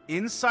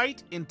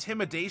 Insight,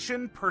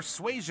 Intimidation,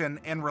 Persuasion,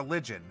 and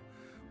Religion.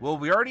 Well,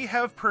 we already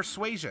have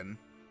Persuasion,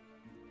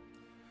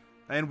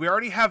 and we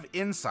already have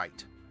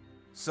Insight.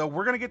 So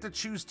we're going to get to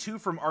choose 2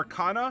 from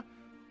Arcana,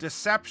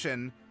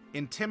 Deception,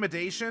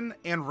 Intimidation,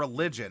 and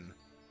Religion.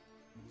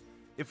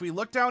 If we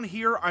look down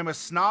here, I'm a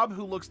snob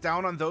who looks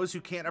down on those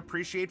who can't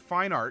appreciate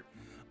fine art.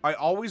 I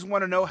always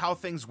want to know how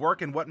things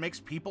work and what makes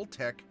people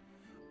tick.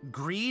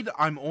 Greed,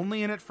 I'm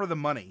only in it for the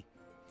money.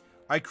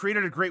 I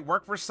created a great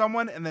work for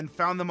someone and then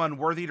found them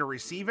unworthy to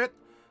receive it.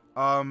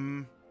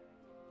 I'm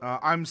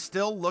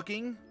still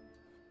looking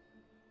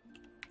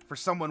for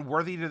someone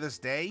worthy to this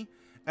day,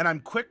 and I'm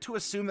quick to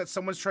assume that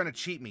someone's trying to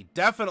cheat me.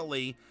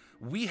 Definitely,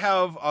 we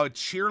have a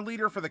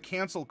cheerleader for the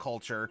cancel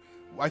culture.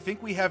 I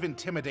think we have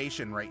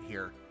Intimidation right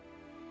here.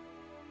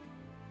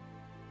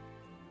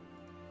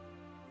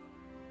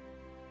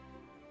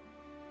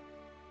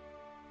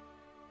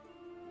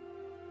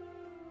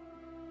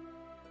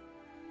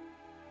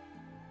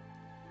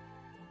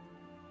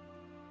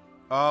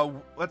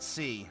 Let's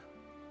see.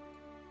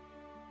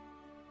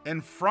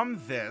 And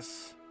from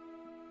this,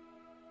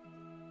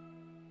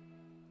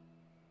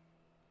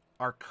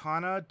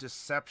 Arcana,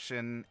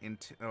 Deception,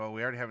 oh,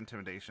 we already have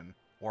Intimidation,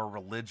 or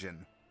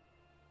Religion.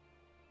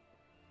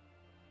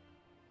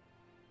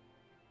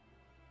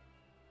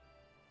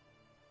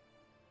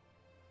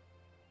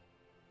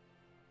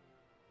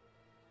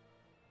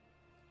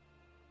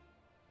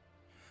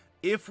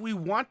 If we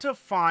want to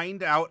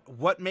find out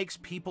what makes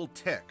people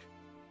tick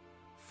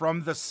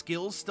from the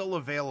skills still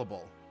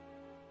available,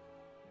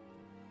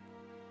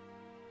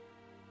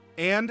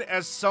 and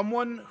as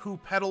someone who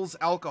peddles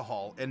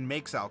alcohol and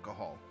makes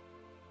alcohol,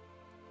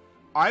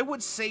 I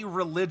would say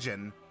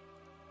religion,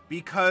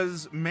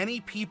 because many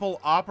people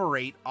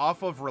operate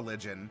off of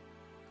religion.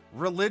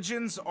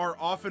 Religions are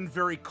often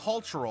very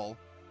cultural,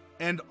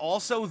 and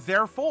also,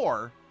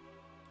 therefore,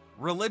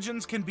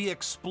 religions can be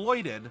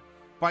exploited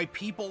by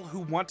people who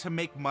want to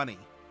make money.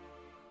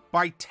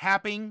 By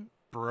tapping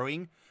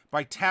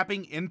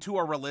into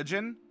a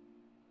religion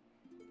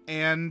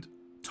and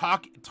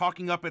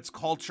talking up its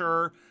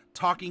culture,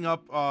 talking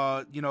up,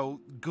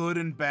 good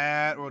and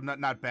bad, or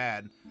not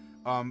bad,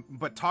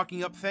 but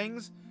talking up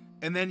things,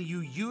 and then you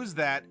use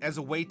that as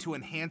a way to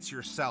enhance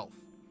yourself.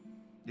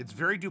 It's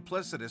very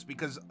duplicitous,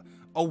 because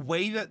a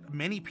way that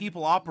many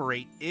people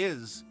operate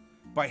is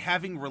by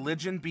having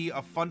religion be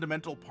a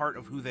fundamental part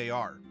of who they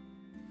are.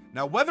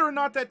 Now, whether or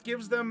not that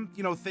gives them,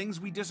 things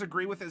we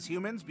disagree with as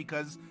humans,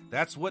 because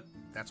that's what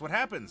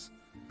happens.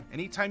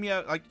 Anytime you,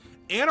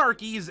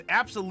 anarchy is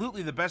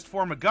absolutely the best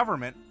form of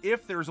government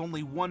if there's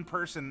only one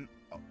person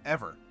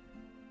ever.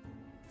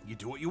 You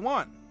do what you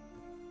want.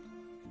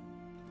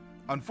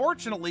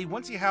 Unfortunately,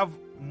 once you have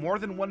more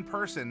than one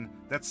person,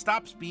 that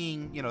stops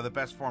being, the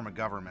best form of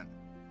government.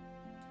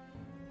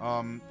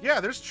 Yeah,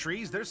 there's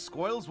trees, there's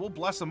squirrels, we'll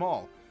bless them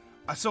all.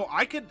 So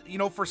I could,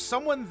 for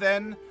someone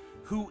then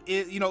who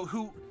is,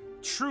 who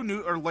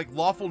true or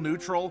lawful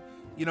neutral,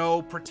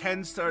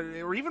 pretends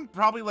to, or even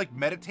probably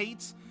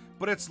meditates,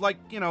 but it's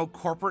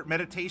corporate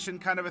meditation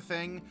kind of a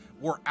thing,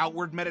 or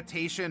outward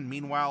meditation.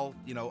 Meanwhile,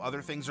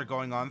 other things are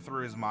going on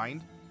through his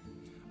mind.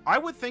 I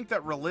would think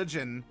that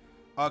religion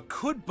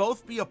could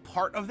both be a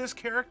part of this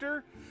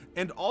character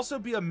and also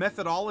be a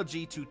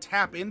methodology to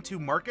tap into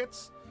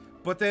markets,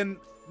 but then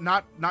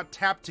not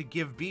tap to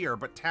give beer,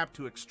 but tap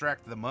to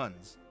extract the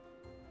muns.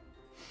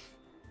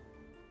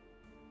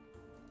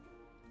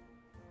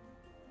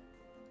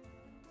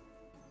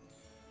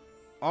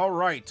 All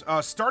right,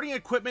 starting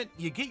equipment.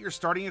 You get your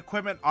starting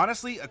equipment.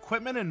 Honestly,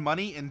 equipment and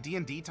money in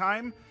D&D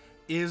time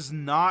is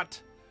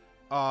not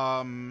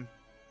a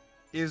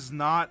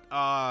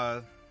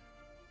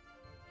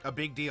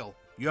big deal.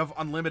 You have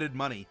unlimited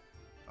money.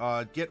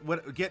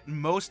 Get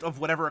most of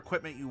whatever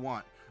equipment you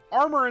want.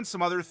 Armor and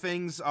some other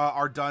things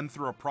are done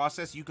through a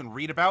process you can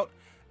read about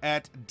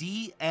at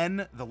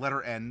DN, the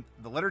letter N,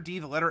 the letter D,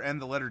 the letter N,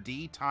 the letter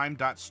D,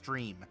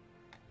 time.stream.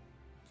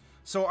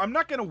 So I'm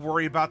not going to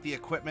worry about the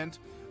equipment.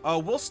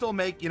 We'll still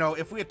make,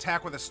 if we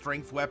attack with a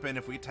strength weapon,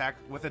 if we attack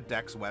with a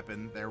dex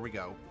weapon, there we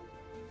go.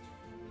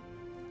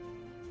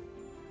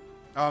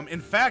 In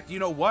fact, you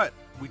know what?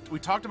 We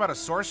talked about a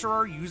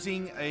sorcerer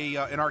using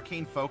an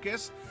arcane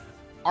focus.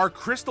 Our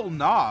crystal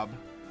knob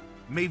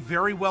may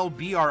very well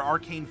be our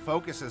arcane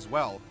focus as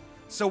well.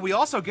 So we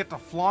also get to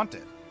flaunt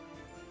it.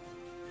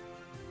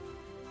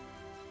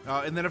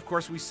 And then, of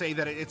course, we say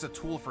that it's a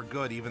tool for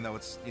good, even though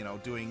it's, you know,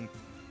 doing...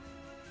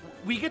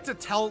 We get to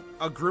tell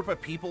a group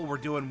of people we're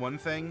doing one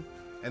thing,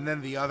 and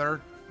then the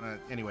other.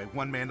 Anyway,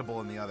 one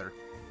mandible and the other.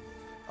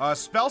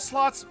 Spell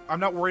slots, I'm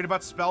not worried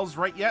about spells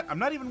right yet. I'm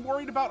not even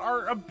worried about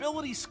our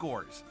ability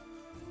scores.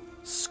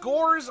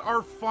 Scores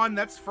are fun.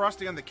 That's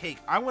frosting on the cake.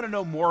 I want to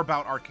know more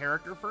about our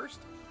character first.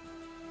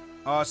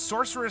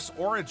 Sorceress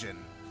Origin.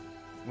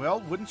 Well,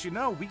 wouldn't you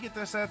know, we get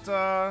this at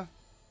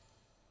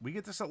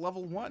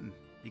level 1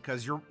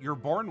 because you're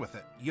born with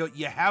it.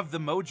 You have the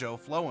mojo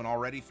flowing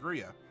already through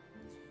you.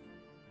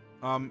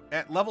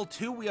 At level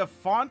 2, we have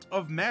Font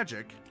of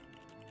Magic,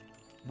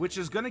 which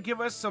is going to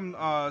give us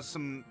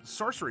some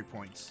sorcery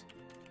points.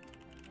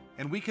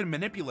 And we can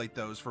manipulate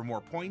those for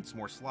more points,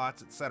 more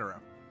slots, etc.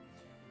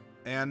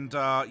 And,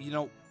 you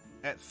know,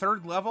 at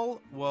 3rd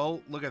level,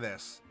 well, look at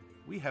this.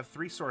 We have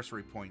 3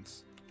 sorcery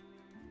points.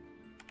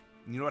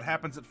 And you know what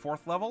happens at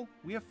 4th level?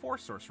 We have 4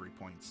 sorcery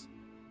points.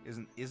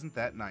 Isn't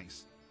that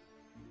nice?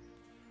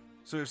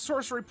 So we have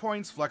sorcery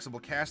points, flexible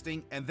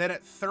casting, and then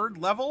at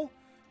 3rd level,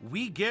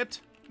 we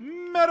get...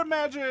 Meta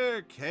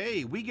Magic!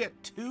 Hey, we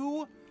get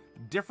 2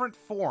 different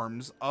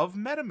forms of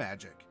Meta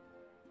Magic.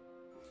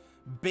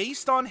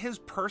 Based on his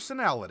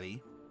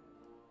personality,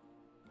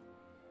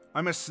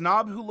 I'm a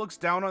snob who looks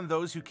down on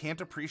those who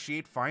can't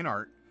appreciate fine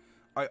art.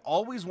 I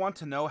always want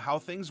to know how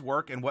things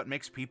work and what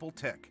makes people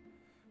tick.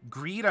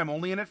 Greed, I'm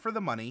only in it for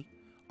the money.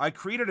 I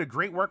created a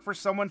great work for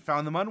someone,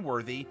 found them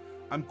unworthy.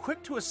 I'm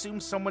quick to assume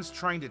someone's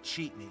trying to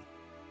cheat me.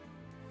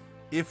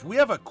 If we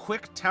have a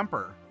quick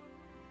temper...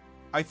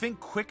 I think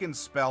Quicken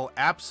Spell,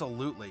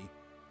 absolutely.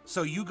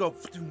 So you go,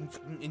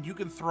 and you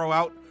can throw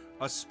out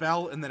a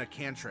spell and then a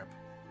cantrip.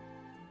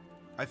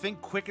 I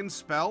think Quicken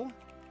Spell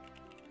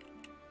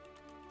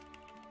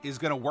is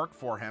going to work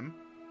for him.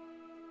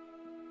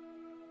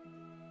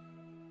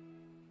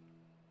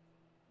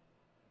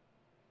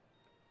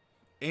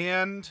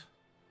 And...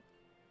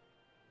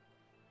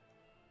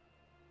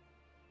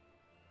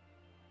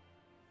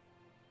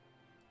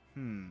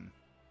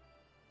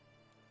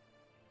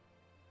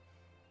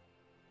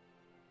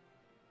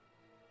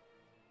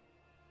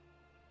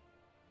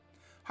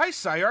 Hi,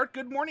 Syart.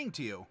 Good morning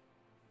to you.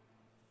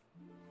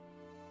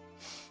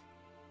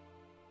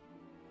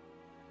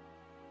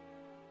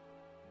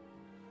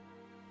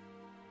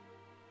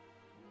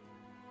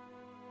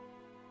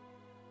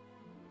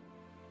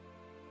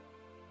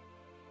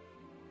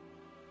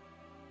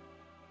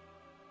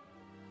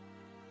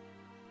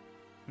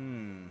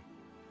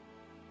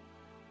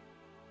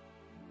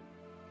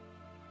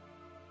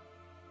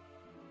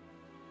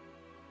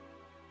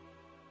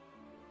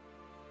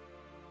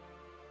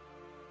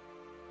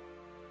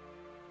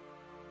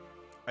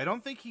 I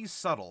don't think he's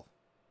subtle.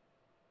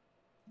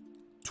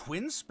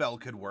 Twin Spell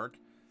could work.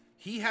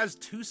 He has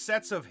 2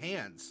 sets of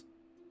hands.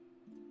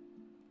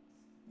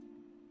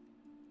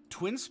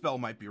 Twin Spell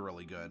might be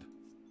really good.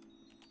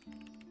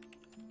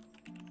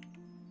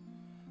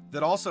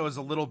 That also is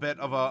a little bit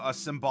of a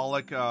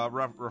symbolic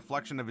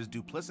reflection of his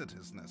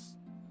duplicitousness.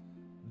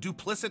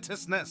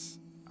 Duplicitousness.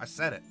 I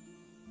said it.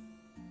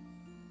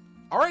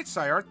 All right,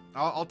 Syart.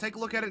 I'll take a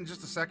look at it in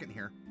just a second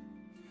here.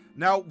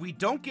 Now, we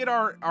don't get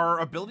our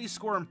ability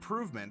score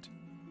improvement,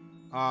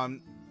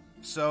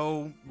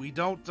 so we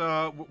don't,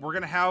 we're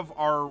going to have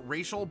our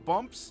racial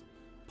bumps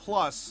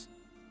plus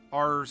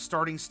our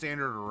starting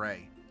standard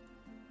array.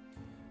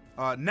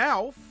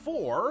 Now,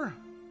 for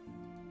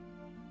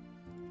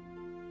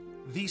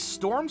the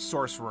Storm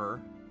Sorcerer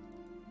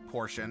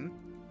portion,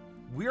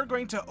 we are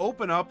going to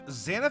open up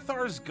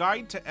Xanathar's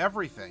Guide to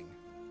Everything.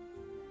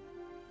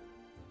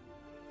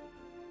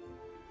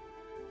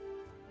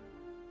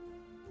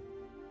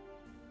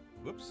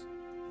 Whoops.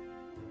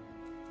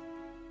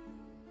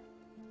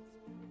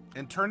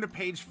 And turn to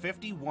page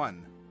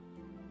 51.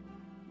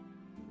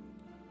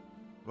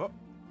 Whoop.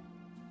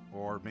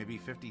 Or maybe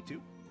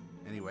 52.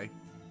 Anyway.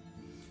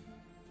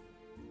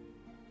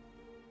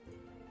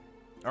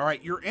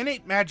 Alright, your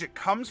innate magic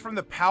comes from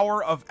the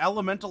power of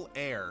elemental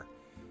air.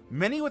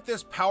 Many with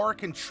this power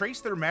can trace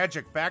their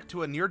magic back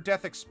to a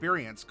near-death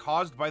experience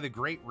caused by the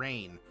Great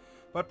Rain.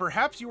 But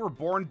perhaps you were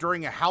born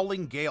during a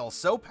howling gale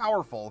so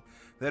powerful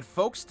that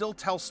folks still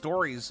tell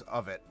stories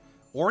of it.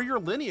 Or your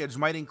lineage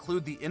might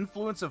include the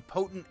influence of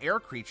potent air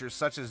creatures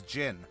such as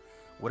Jinn.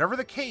 Whatever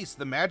the case,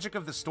 the magic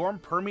of the storm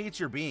permeates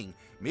your being.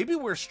 Maybe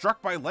we're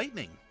struck by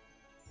lightning.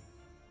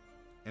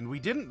 And we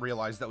didn't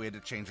realize that we had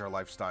to change our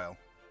lifestyle.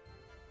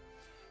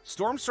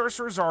 Storm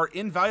sorcerers are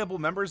invaluable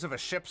members of a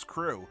ship's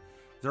crew.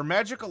 Their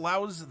magic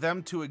allows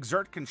them to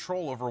exert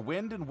control over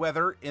wind and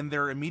weather in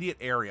their immediate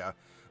area.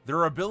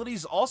 Their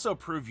abilities also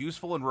prove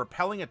useful in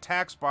repelling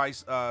attacks by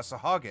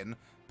Sahagin,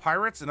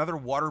 pirates, and other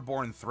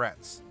waterborne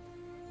threats.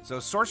 So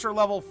sorcerer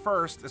level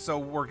first, so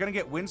we're going to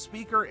get Wind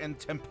Speaker and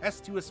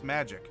Tempestuous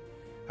Magic.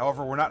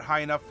 However, we're not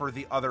high enough for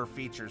the other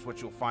features,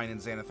 which you'll find in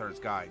Xanathar's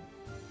Guide.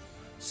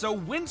 So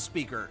Wind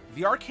Speaker,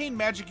 the arcane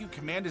magic you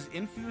command is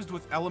infused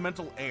with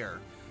elemental air.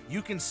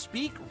 You can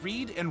speak,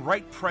 read, and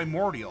write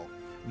Primordial.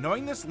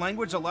 Knowing this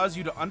language allows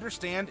you to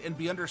understand and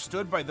be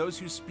understood by those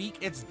who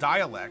speak its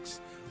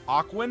dialects.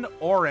 Aquan,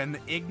 Orin,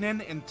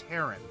 Ignan, and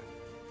Terran.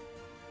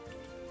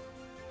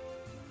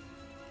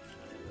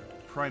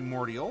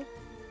 Primordial.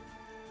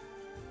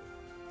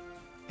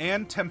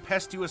 And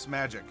Tempestuous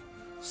Magic.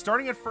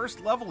 Starting at first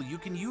level, you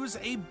can use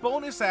a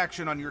bonus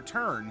action on your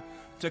turn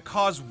to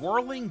cause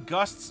whirling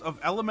gusts of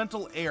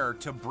elemental air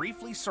to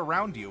briefly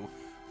surround you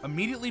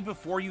immediately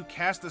before you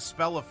cast a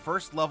spell of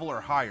first level or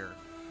higher.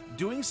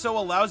 Doing so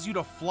allows you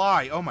to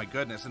fly. Oh my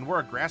goodness, and we're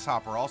a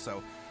grasshopper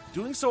also.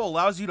 Doing so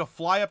allows you to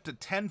fly up to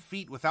 10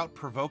 feet without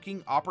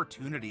provoking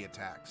opportunity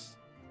attacks.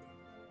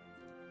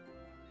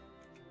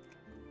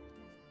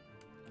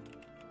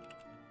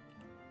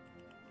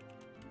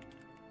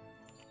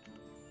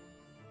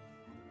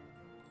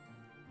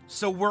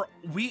 So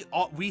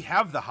we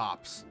have the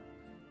hops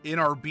in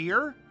our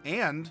beer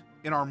and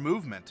in our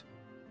movement.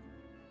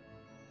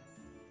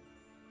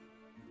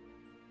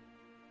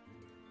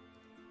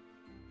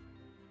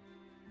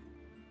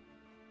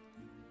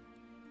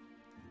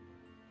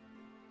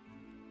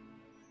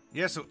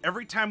 Yeah, so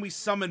every time we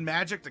summon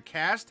magic to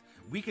cast,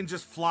 we can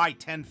just fly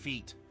 10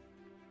 feet.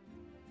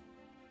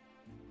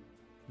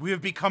 We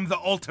have become the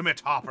ultimate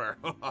hopper.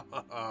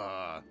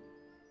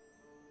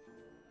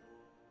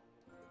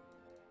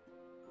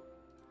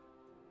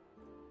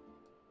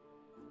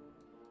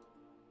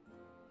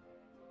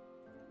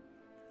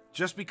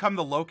 Just become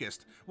the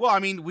locust. Well, I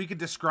mean, we could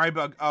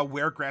describe a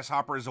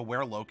were-grasshopper as a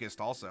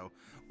were-locust also.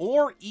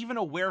 Or even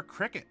a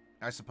were-cricket,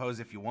 I suppose,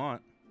 if you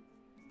want.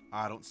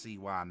 I don't see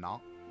why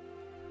not.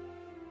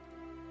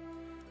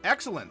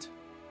 Excellent.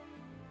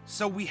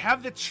 So we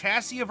have the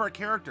chassis of our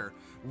character.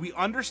 We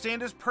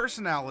understand his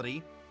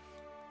personality.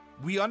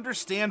 We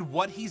understand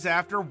what he's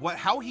after,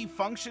 how he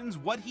functions,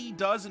 what he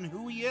does, and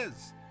who he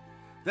is.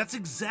 That's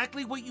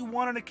exactly what you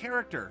want in a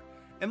character.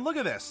 And look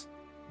at this.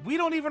 We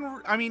don't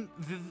even, I mean,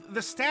 the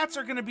stats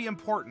are going to be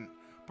important,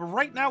 but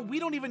right now we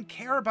don't even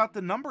care about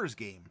the numbers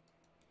game.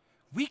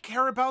 We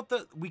care about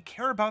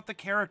the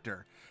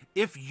character.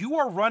 If you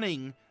are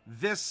running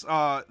this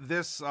hopster,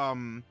 this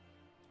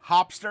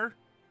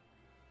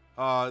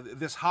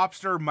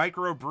hopster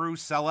microbrew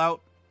sellout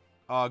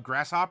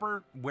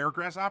grasshopper,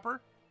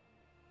 grasshopper,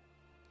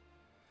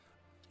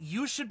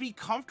 you should be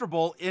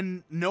comfortable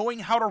in knowing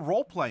how to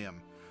roleplay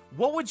him.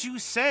 What would you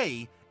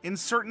say in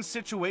certain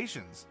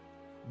situations?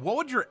 What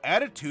would your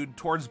attitude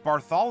towards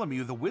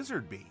Bartholomew the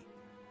Wizard be?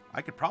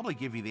 I could probably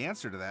give you the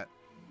answer to that.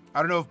 I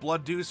don't know if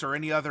Blood Deuce or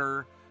any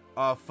other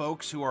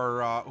folks who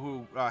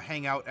are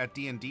hang out at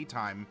D&D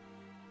time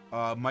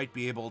might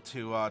be able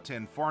to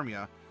inform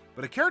you.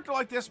 But a character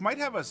like this might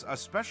have a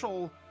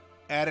special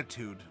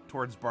attitude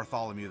towards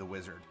Bartholomew the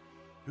Wizard,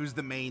 who's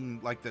the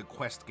main, like, the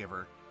quest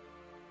giver.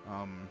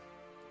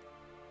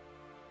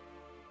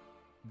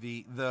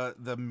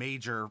 The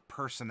major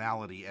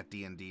personality at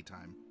D&D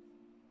time.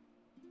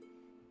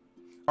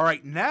 All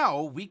right,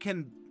 now we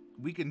can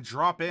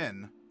drop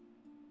in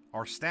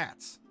our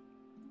stats.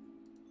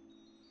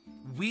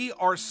 We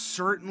are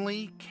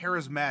certainly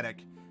charismatic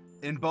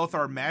in both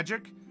our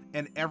magic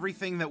and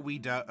everything that we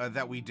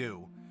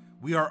do.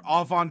 We are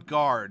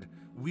avant-garde.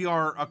 We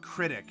are a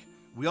critic.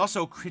 We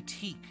also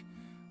critique.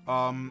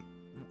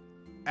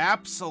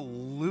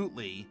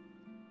 Absolutely,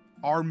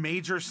 our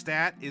major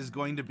stat is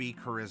going to be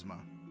charisma.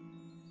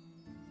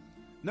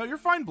 No, you're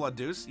fine, Blood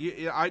Deuce.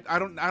 I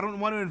don't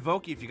want to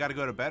invoke you if you got to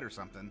go to bed or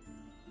something.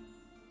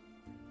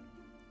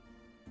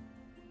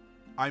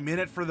 I'm in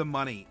it for the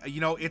money.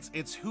 You know,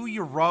 it's who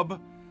you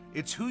rub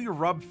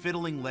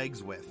fiddling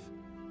legs with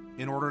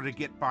in order to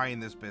get by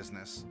in this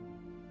business.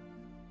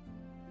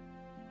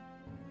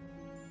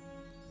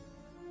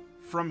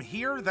 From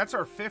here, that's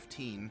our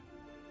 15.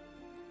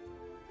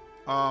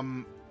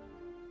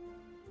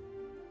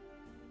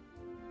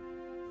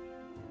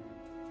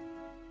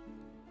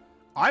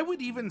 I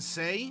would even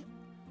say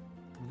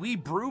we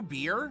brew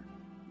beer,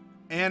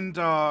 and,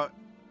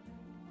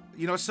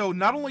 you know, so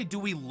not only do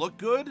we look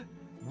good,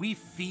 we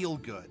feel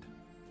good.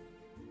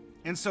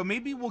 And so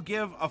maybe we'll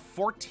give a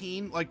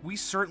 14, like, we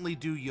certainly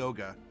do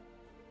yoga.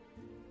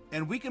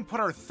 And we can put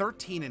our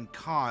 13 in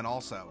con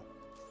also.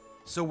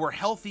 So we're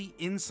healthy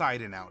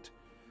inside and out.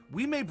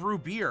 We may brew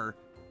beer,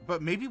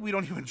 but maybe we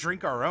don't even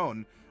drink our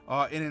own.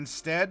 And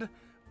instead,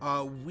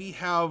 we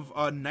have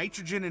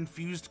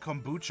nitrogen-infused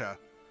kombucha.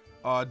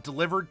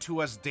 Delivered to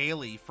us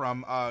daily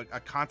from a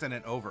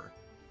continent over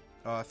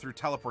through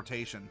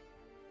teleportation.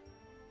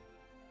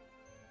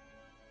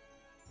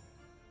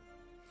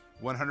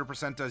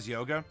 100% does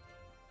yoga.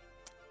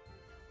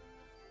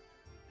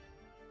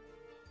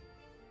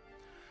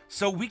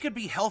 So we could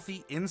be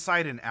healthy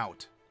inside and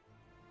out.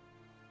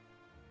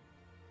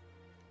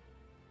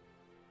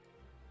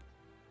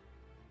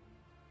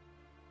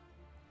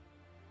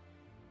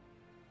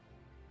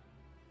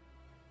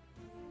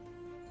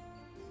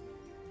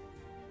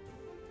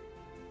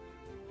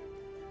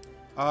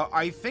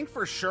 I think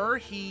for sure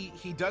he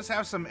does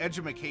have some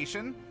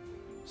education,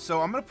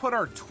 so I'm going to put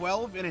our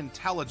 12 in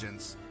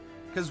intelligence,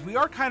 because we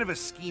are kind of a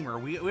schemer.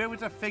 We have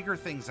to figure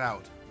things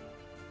out.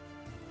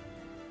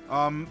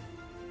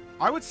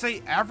 I would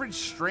say average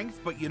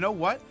strength, but you know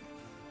what?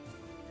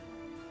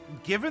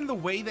 given the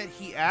way that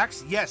he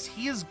acts, yes,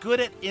 he is good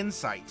at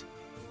insight.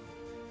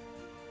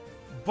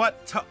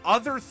 But to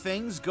other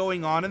things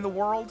going on in the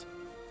world,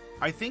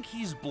 I think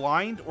he's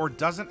blind or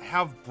doesn't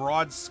have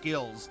broad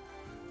skills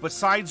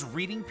besides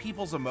reading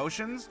people's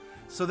emotions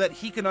so that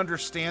he can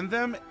understand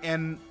them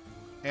and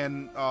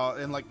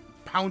like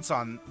pounce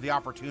on the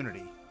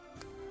opportunity.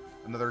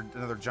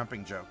 Another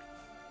jumping joke.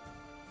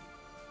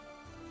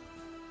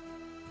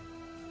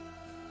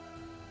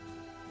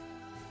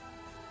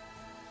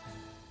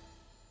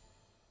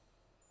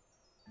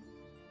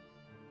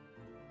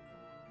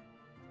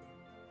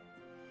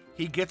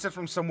 He gets it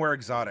from somewhere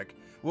exotic.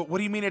 What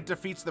do you mean it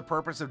defeats the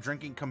purpose of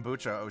drinking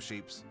kombucha, oh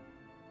sheeps?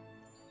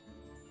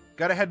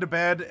 Gotta head to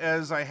bed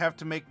as I have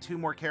to make 2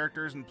 more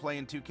characters and play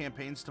in 2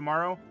 campaigns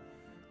tomorrow.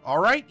 All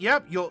right,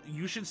 yep,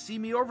 you should see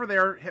me over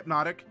there,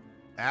 Hypnotic.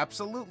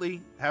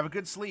 Absolutely. Have a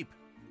good sleep.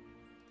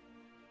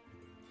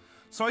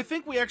 So I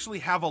think we actually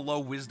have a low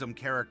wisdom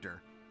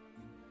character.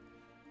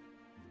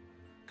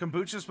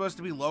 Kombucha is supposed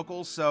to be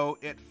local, so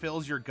it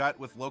fills your gut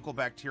with local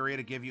bacteria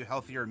to give you a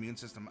healthier immune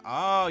system.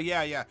 Oh,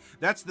 yeah.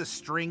 That's the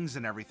strings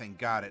and everything.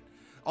 Got it.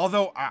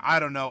 Although, I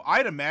don't know.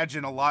 I'd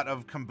imagine a lot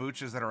of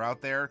kombuchas that are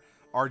out there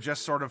are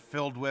just sort of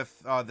filled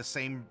with the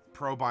same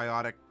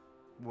probiotic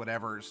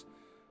whatevers.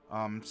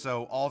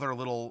 So all their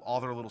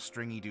little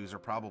stringy doos are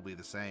probably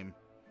the same.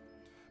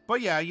 But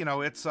yeah,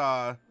 it's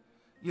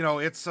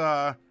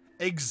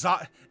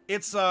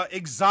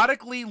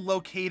exotically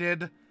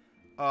located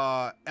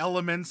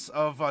elements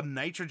of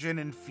nitrogen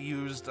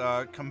infused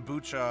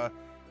kombucha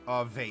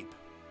vape.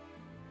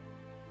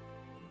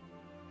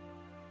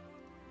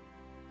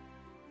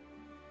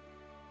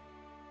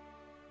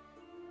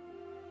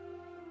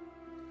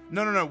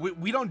 No.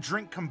 We don't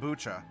drink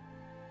kombucha.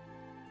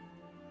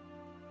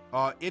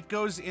 It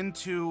goes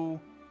into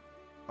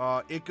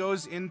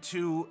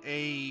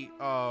a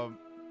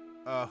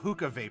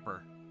hookah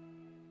vapor.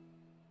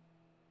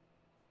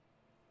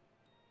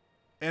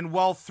 And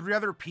while 3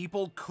 other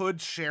people could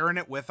share in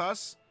it with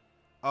us,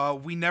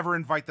 we never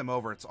invite them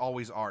over. It's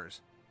always ours.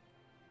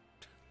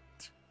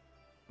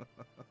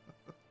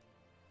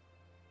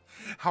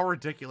 How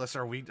ridiculous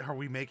are we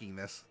making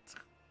this?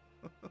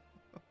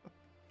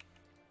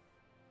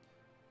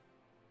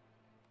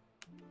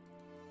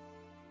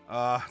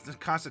 The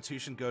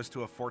Constitution goes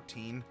to a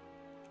 14.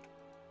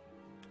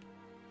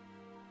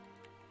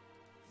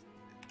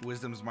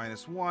 Wisdom's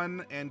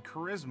 -1, and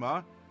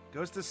Charisma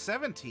goes to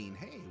 17.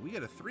 Hey, we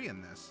get a 3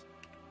 in this.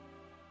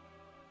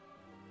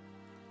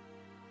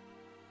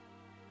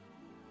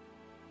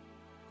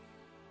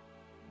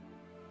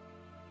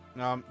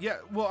 Yeah,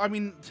 well, I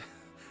mean,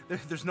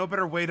 there's no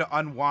better way to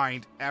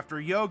unwind after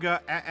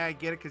yoga. I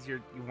get it, because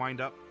you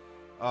wind up,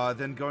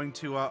 than going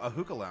to a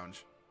hookah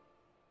lounge.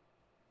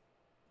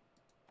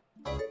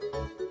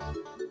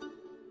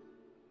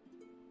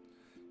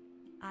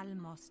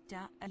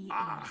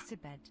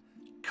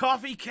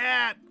 Coffee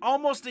Cat!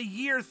 Almost a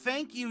year,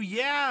 thank you,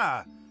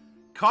 yeah!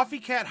 Coffee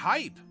Cat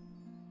Hype!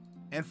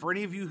 And for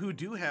any of you who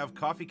do have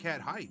Coffee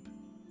Cat Hype,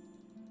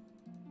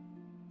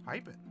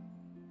 hype it.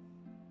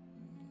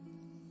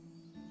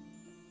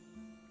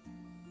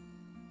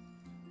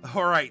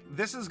 Alright,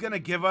 this is going to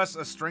give us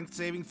a strength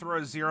saving throw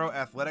of 0,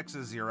 athletics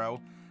is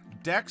 0,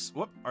 dex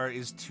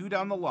is 2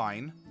 down the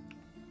line,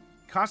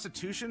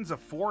 constitution's a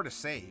 4 to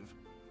save,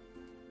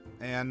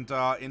 and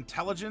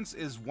intelligence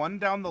is 1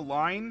 down the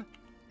line,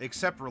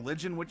 except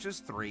religion, which is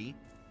 3.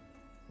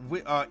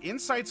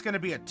 Insight's going to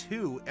be a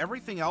 2.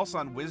 Everything else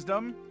on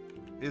wisdom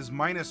is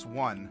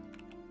 -1.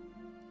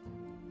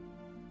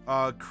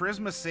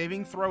 Charisma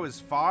saving throw is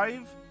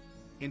 5.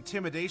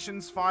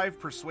 Intimidation's 5.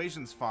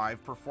 Persuasion's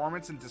 5.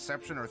 Performance and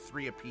deception are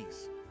 3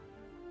 apiece.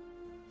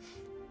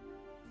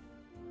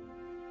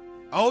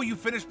 Oh, you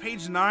finished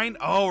page 9?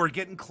 Oh, we're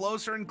getting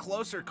closer and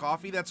closer,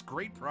 Coffee. That's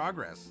great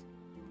progress.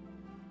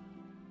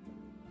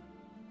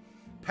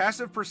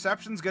 Passive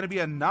perception's going to be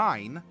a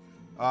 9,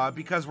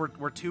 because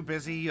we're too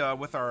busy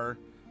with our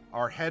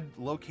head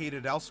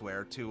located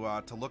elsewhere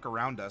to look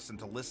around us and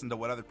to listen to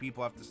what other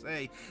people have to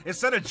say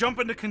instead of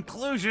jumping to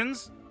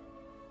conclusions.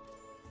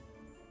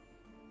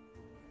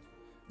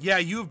 Yeah,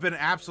 you've been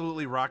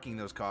absolutely rocking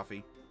those,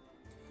 Coffee.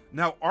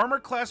 Now, armor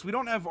class, we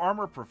don't have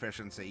armor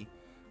proficiency,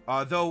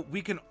 though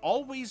we can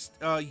always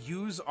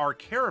use our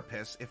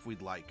carapace if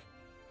we'd like.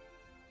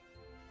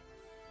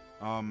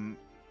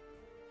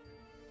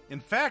 In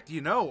fact,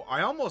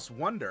 I almost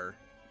wonder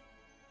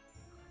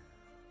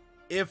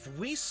if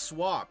we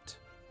swapped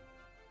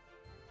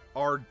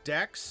our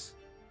dex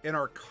and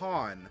our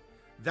con,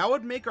 that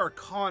would make our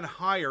con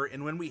higher,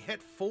 and when we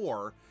hit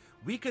 4,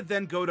 we could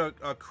then go to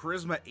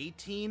charisma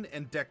 18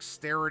 and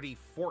dexterity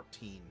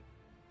 14.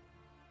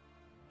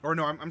 Or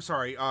no, I'm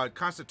sorry,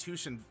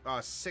 constitution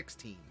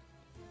 16.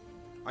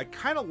 I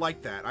kind of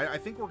like that. I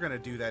think we're going to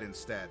do that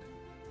instead.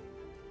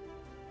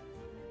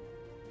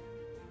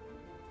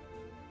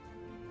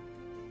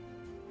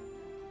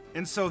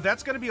 And so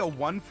that's going to be a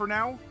 1 for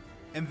now,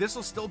 and this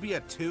will still be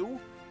a 2,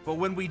 but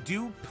when we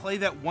do play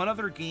that one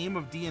other game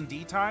of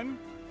D&D time,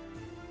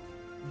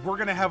 we're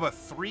going to have a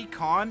 3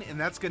 con, and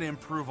that's going to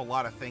improve a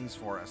lot of things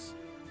for us.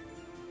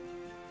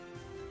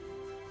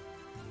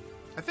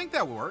 I think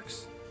that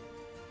works.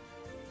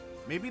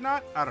 Maybe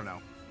not? I don't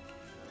know.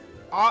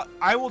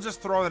 I will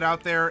just throw it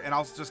out there, and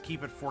I'll just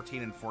keep it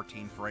 14 and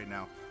 14 for right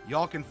now.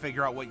 Y'all can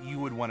figure out what you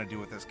would want to do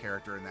with this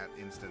character in that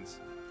instance.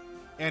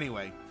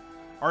 Anyway,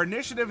 our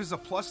initiative is a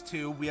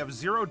 +2. We have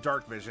 0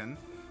 dark vision.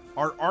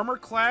 Our armor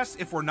class,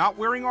 if we're not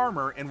wearing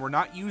armor and we're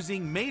not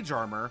using mage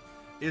armor,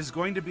 is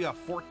going to be a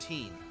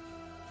 14.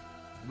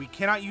 We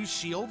cannot use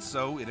shields,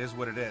 so it is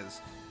what it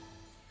is.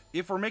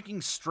 If we're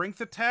making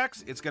strength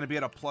attacks, it's going to be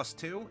at a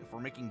 +2. If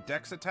we're making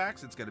dex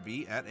attacks, it's going to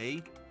be at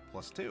a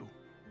 +2.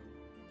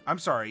 I'm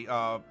sorry,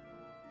 4,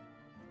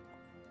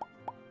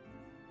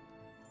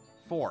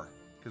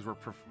 because we're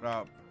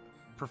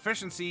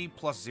proficiency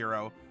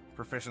 +0,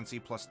 proficiency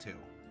 +2.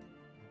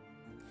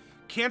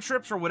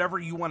 Cantrips or whatever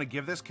you want to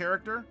give this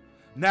character.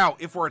 Now,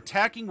 if we're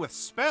attacking with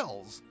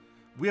spells,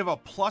 we have a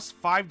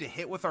 +5 to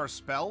hit with our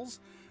spells,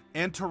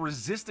 and to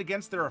resist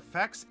against their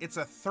effects, it's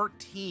a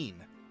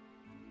 13.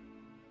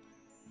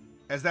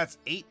 As that's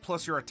 8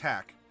 plus your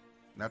attack.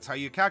 That's how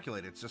you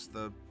calculate it. It's just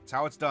it's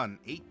how it's done.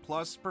 8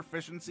 plus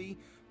proficiency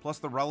plus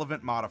the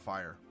relevant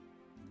modifier.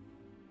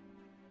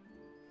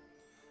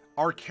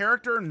 Our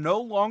character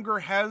no longer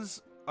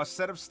has a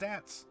set of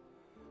stats.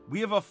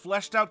 We have a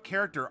fleshed out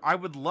character. I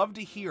would love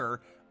to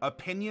hear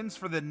opinions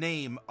for the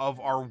name of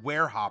our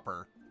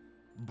Werehopper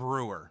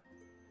Brewer.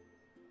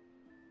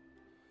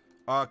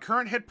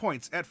 Current hit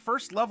points. At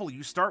first level,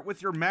 you start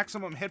with your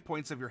maximum hit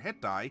points of your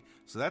hit die,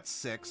 so that's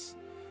 6.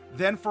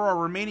 Then for our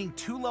remaining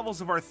 2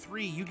 levels of our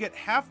 3, you get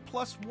half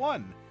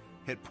 +1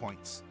 hit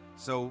points.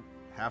 So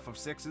half of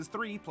 6 is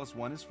 3,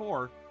 +1 is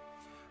 4.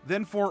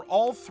 Then for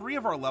all 3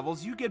 of our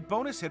levels, you get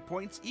bonus hit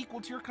points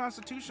equal to your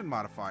Constitution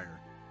modifier.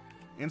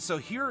 And so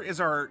here is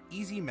our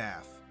easy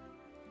math.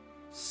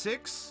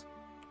 6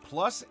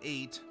 plus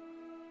 8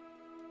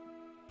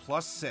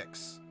 plus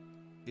 6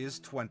 is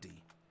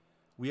 20.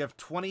 We have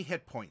 20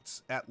 hit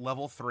points at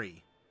level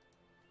 3.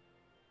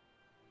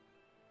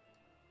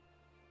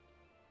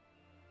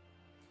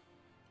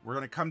 We're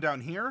going to come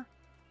down here.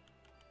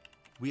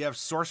 We have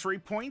sorcery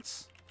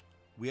points.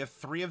 We have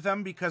 3 of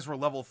them because we're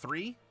level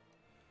 3.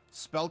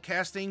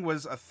 Spellcasting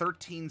was a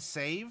 13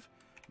 save,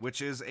 which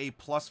is a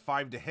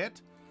 +5 to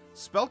hit.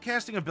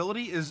 Spellcasting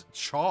ability is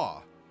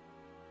Chaw.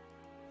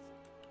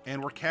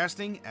 And we're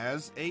casting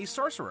as a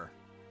sorcerer.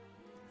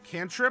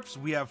 Cantrips,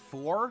 we have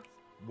 4.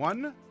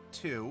 1,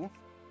 2,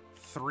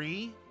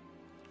 3,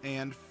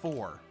 and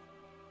 4.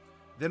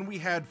 Then we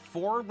had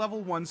 4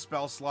 level 1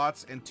 spell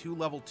slots and 2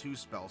 level 2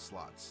 spell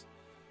slots.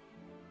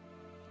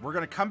 We're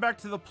going to come back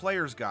to the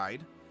player's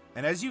guide.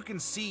 And as you can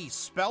see,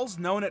 spells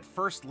known at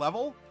first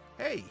level,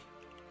 hey,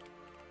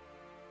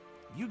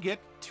 you get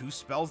 2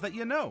 spells that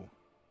you know.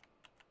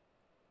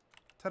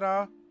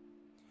 Ta-da.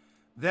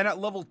 Then at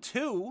level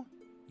 2,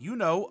 you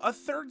know a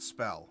 3rd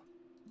spell.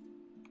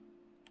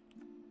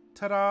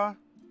 Ta-da.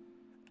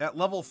 At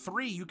level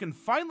 3, you can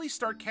finally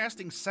start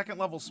casting 2nd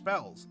level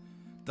spells.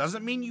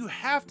 Doesn't mean you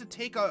have to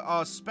take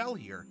a spell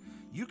here.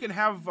 You can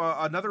have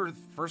another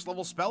 1st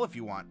level spell if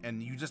you want,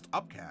 and you just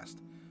upcast.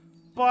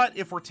 But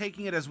if we're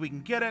taking it as we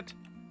can get it,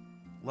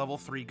 level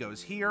 3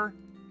 goes here,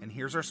 and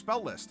here's our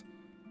spell list.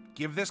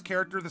 Give this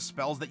character the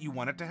spells that you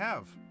want it to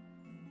have.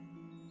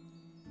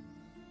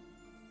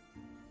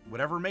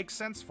 Whatever makes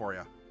sense for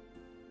you.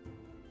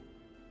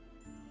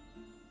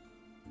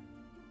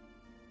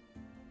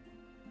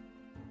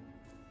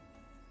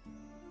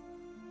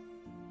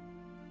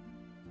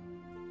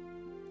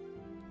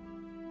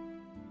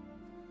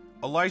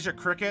 Elijah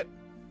Cricket,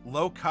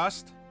 Low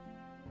Cust,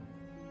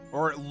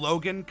 or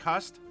Logan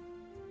Cust.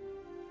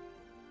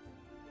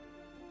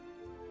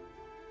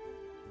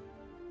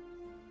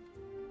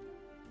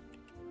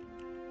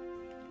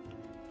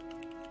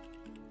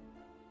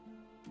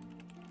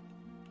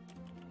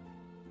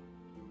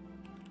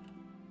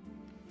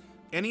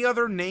 Any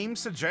other name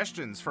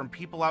suggestions from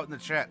people out in the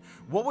chat?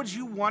 What would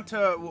you want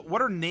to...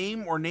 What are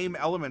name or name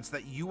elements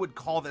that you would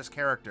call this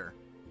character?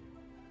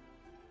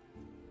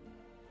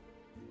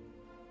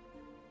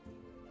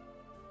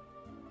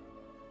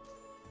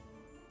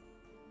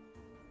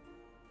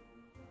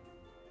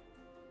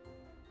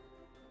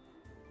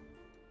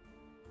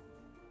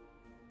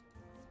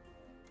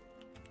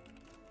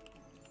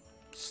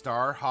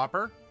 Star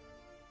Hopper?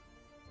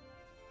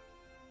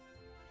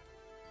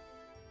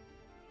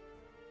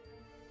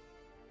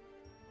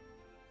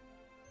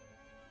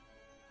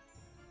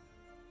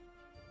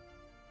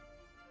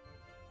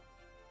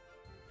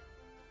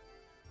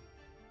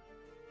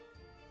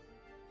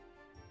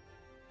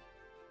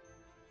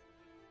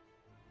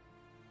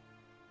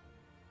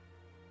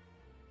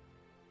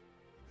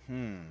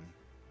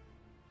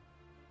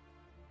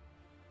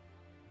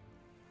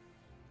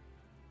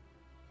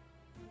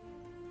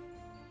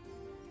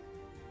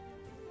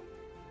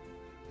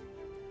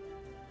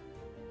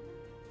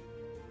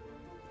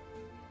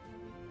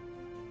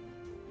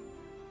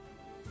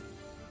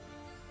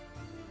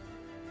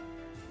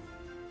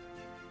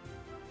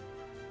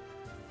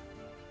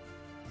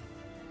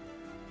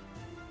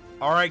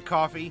 All right,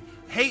 Coffee.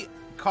 Hey,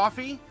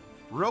 Coffee,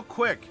 real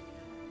quick,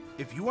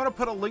 if you want to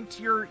put a link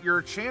to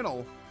your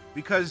channel,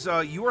 because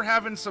you were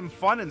having some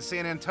fun in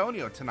San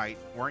Antonio tonight,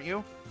 weren't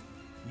you?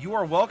 You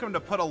are welcome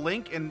to put a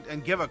link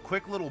and give a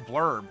quick little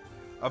blurb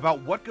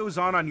about what goes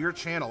on your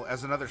channel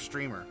as another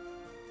streamer.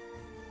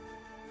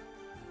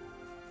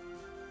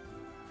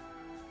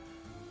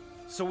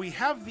 So we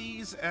have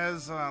these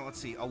as,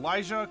 let's see,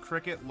 Elijah,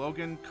 Cricket,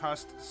 Logan,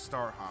 Cust,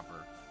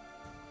 Starhopper.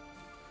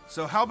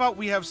 So how about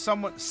we have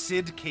someone,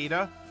 Sid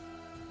Cada?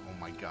 Oh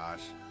my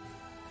gosh.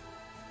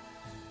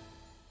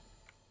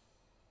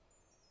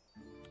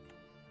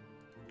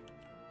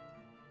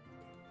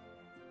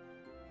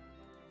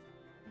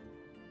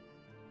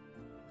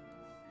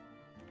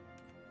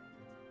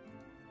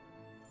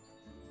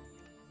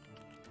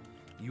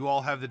 You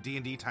all have the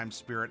D&D time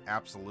spirit,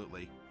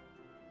 absolutely.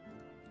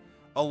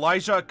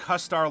 Elijah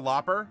Custar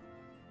Lopper.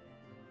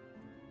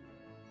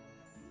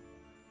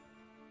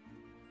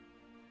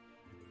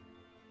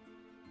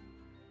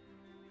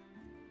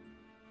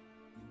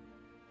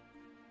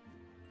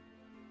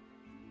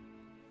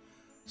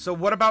 So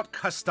what about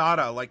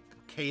Custada, like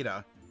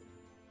Cada?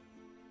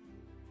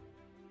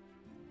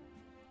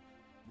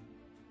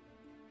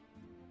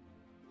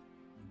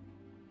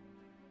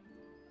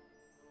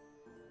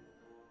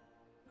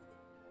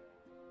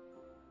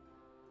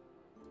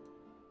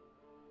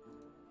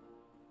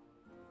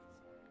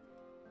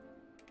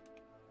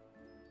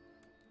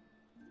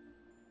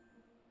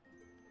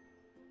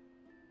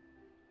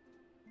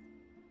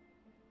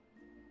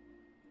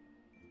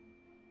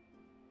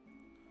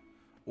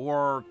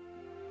 Or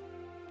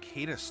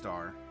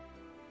Cadaster?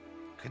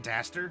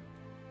 Cadaster?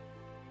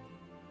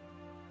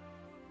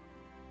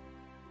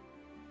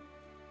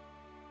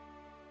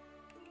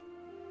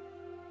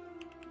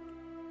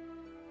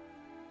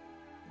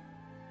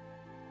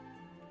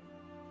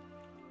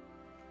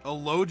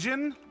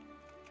 Elojahn?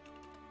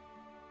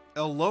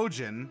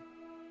 Elojahn?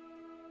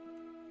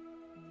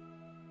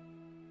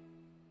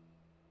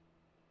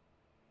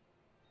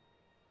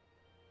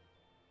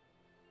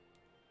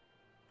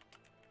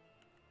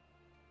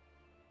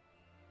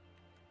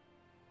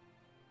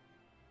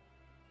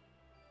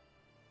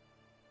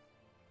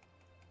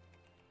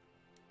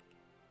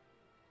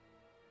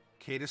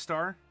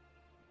 Cadaster?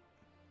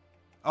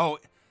 Oh,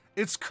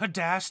 it's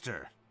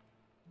Cadaster.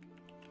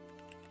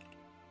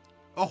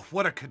 Oh,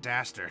 what a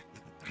Cadaster.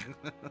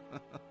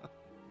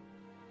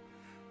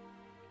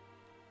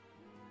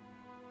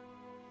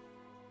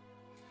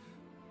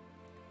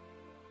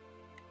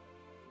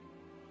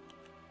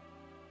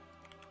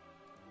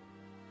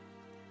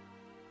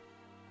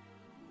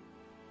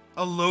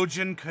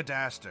 Elojahn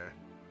Cadaster.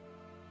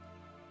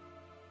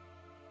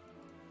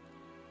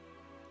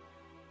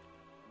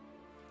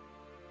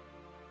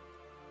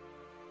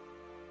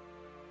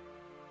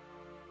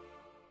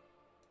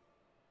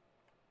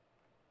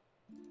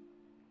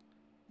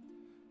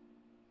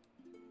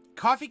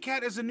 Coffee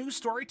Cat is a new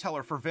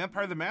storyteller for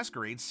Vampire the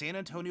Masquerade San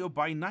Antonio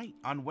by night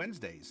on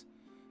Wednesdays,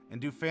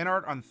 and do fan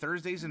art on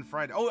Thursdays and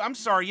Fridays. Oh, I'm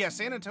sorry. Yeah,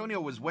 San Antonio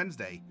was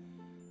Wednesday.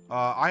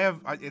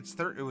 It's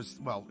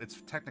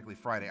technically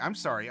Friday. I'm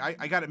sorry.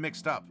 I got it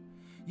mixed up.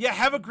 Yeah,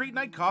 have a great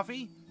night,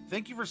 Coffee.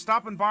 Thank you for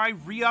stopping by,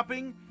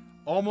 re-upping.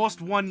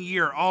 Almost 1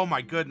 year. Oh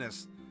my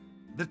goodness.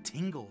 The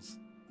tingles.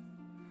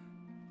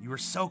 You were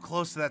so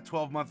close to that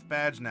 12-month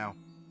badge now.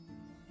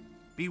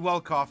 Be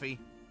well,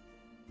 Coffee.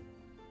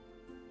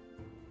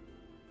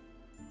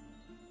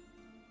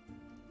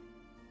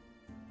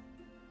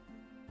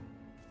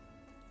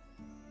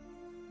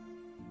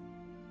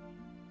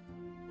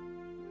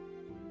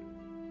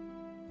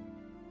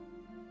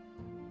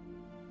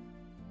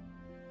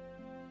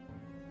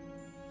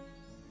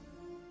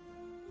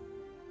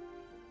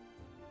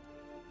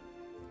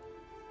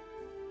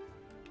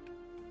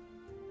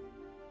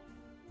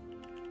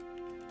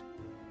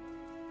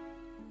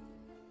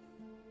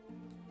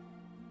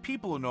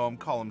 People who know him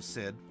call him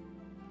Sid,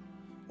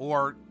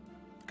 or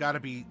gotta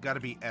be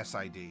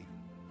SID.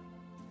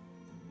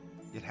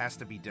 It has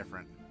to be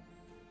different.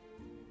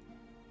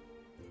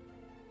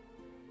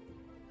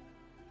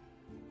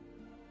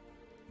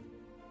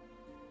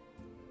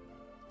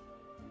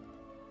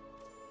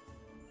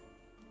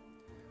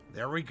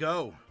 There we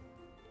go.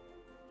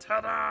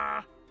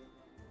 Ta-da!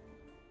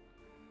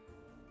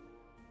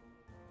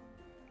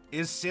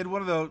 Is Sid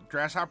one of the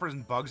grasshoppers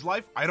in Bug's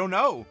Life? I don't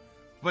know.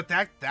 But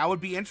that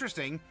would be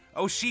interesting.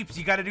 Oh, Sheeps,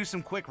 you got to do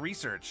some quick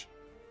research.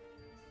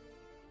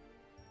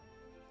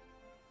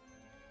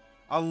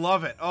 I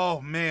love it.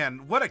 Oh,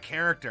 man. What a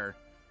character.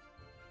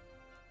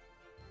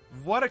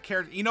 What a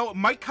character. You know, it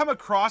might come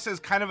across as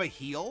kind of a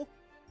heel.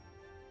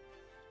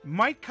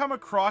 Might come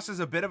across as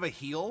a bit of a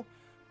heel.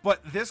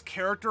 But this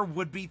character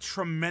would be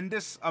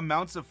tremendous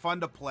amounts of fun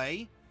to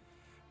play.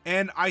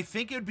 And I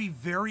think it would be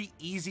very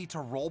easy to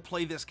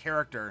roleplay this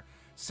character,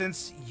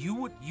 since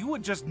you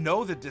would just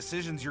know the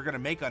decisions you're going to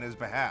make on his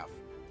behalf.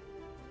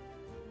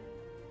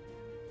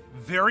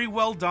 Very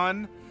well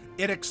done.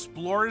 It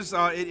explores,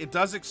 it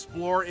does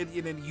explore, it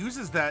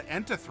uses that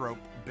Entothrope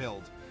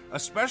build,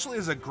 especially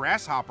as a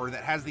grasshopper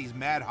that has these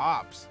mad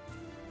hops.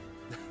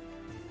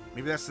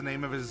 Maybe that's the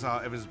name of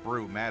his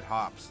brew, Mad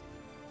Hops.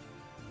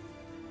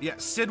 Yeah,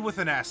 Sid with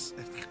an S.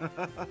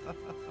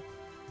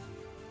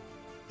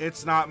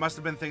 It's not. Must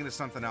have been thinking of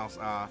something else.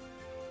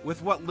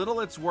 With what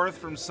little it's worth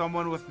from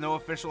someone with no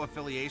official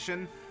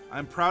affiliation,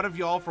 I'm proud of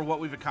y'all for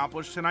what we've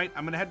accomplished tonight.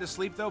 I'm gonna head to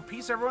sleep though.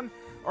 Peace, everyone.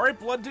 All right,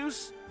 Blood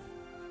Deuce.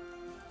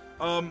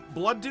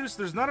 Blood Deuce.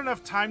 There's not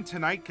enough time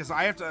tonight because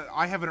I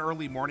have an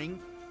early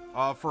morning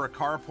for a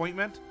car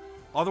appointment.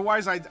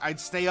 Otherwise, I'd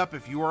stay up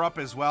if you were up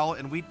as well,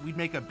 and we'd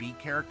make a beat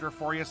character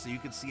for you so you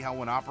could see how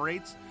one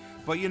operates.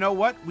 But you know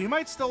what? We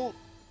might still,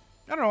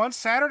 I don't know, on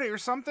Saturday or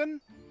something.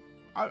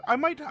 I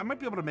might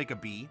be able to make a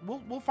bee.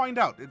 We'll find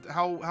out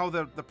how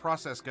the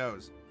process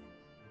goes.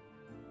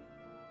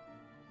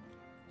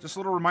 Just a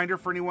little reminder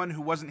for anyone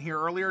who wasn't here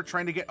earlier,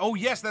 trying to get... Oh,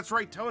 yes, that's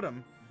right,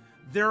 Totem.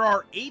 There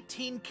are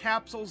 18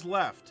 capsules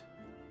left.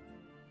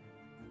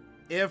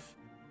 If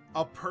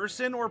a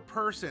person or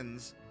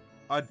persons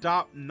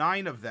adopt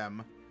 9 of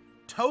them,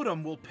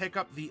 Totem will pick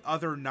up the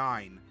other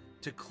 9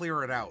 to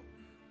clear it out.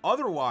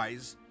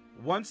 Otherwise,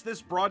 once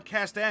this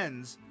broadcast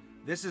ends,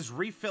 this is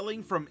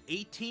refilling from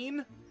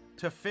 18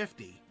 to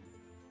 50.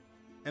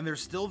 And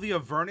there's still the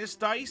Avernus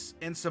dice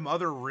and some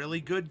other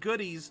really good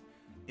goodies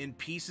in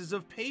pieces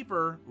of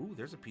paper. Ooh,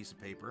 there's a piece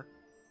of paper.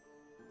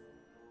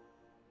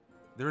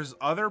 There's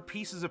other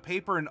pieces of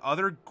paper and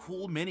other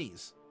cool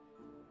minis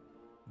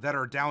that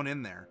are down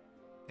in there.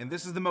 And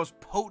this is the most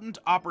potent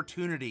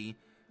opportunity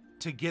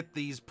to get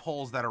these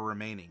pulls that are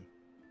remaining.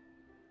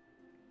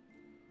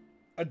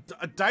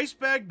 A dice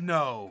bag?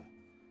 No.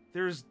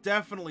 There's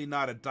definitely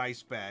not a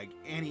dice bag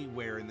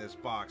anywhere in this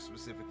box,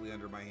 specifically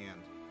under my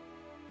hand.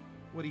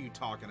 What are you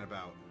talking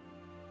about?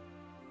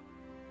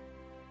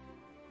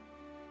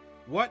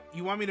 What?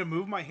 You want me to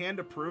move my hand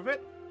to prove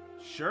it?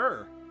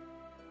 Sure.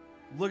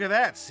 Look at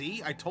that.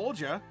 See? I told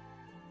you.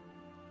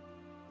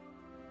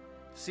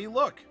 See,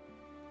 look.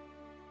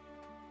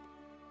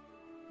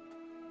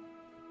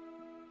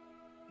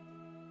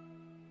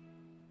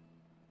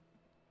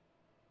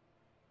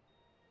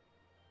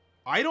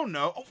 I don't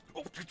know.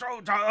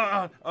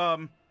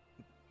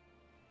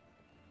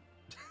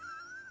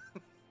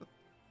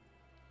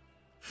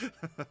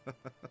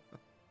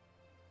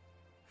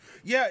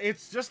 Yeah,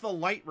 it's just the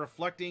light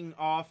reflecting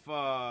off,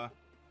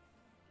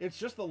 it's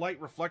just the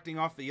light reflecting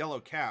off the yellow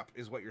cap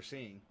is what you're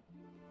seeing.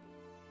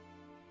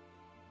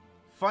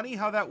 Funny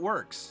how that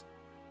works.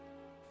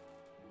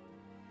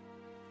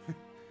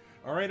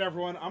 All right,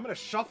 everyone, I'm going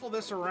to shuffle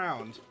this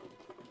around.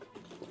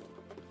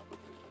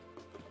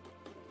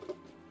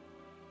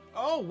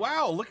 Oh,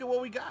 wow, look at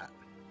what we got.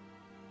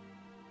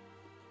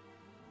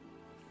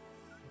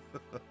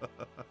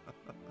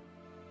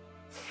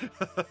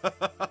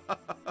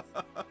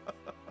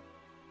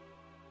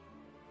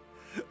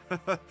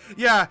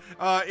 Yeah,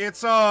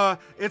 it's a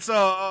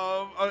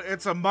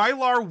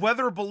Mylar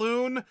weather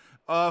balloon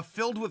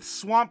filled with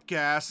swamp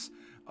gas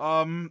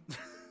during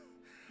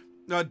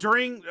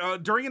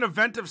an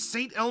event of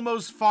St.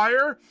 Elmo's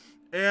fire,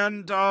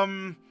 and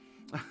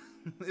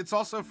it's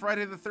also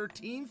Friday the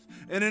 13th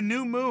and a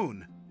new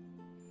moon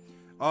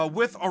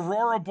with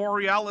Aurora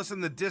Borealis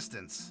in the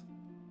distance.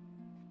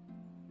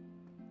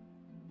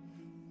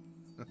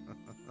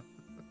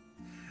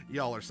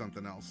 Y'all are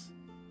something else.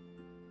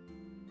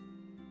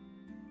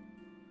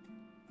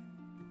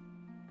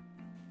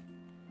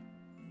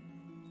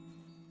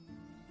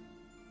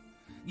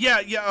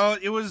 Yeah,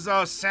 it was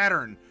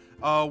Saturn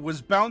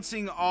was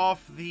bouncing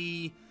off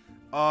the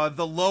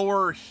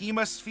lower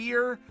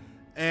hemisphere,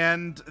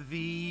 and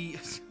the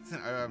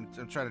I'm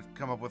trying to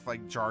come up with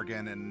like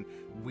jargon and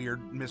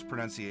weird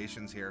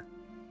mispronunciations here.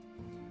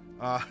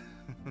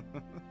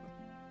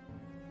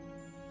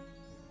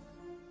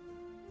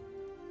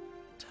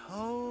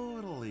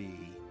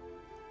 Totally.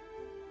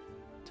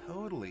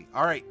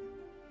 All right.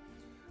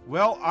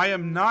 Well, I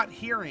am not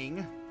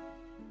hearing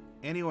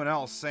anyone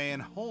else saying,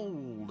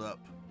 hold up.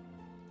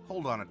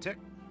 Hold on a tick.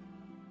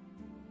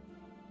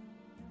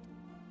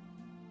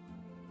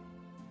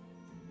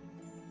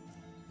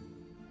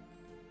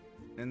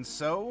 And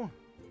so,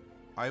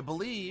 I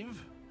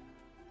believe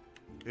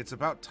it's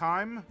about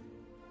time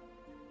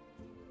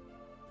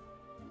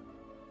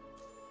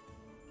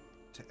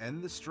to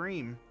end the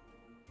stream.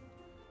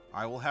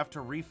 I will have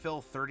to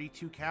refill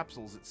 32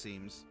 capsules, it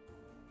seems.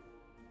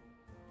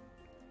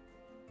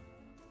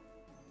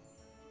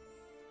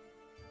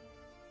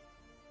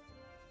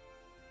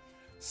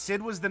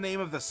 Sid was the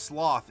name of the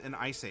sloth in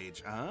Ice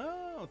Age.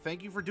 Oh,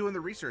 thank you for doing the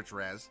research,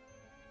 Raz.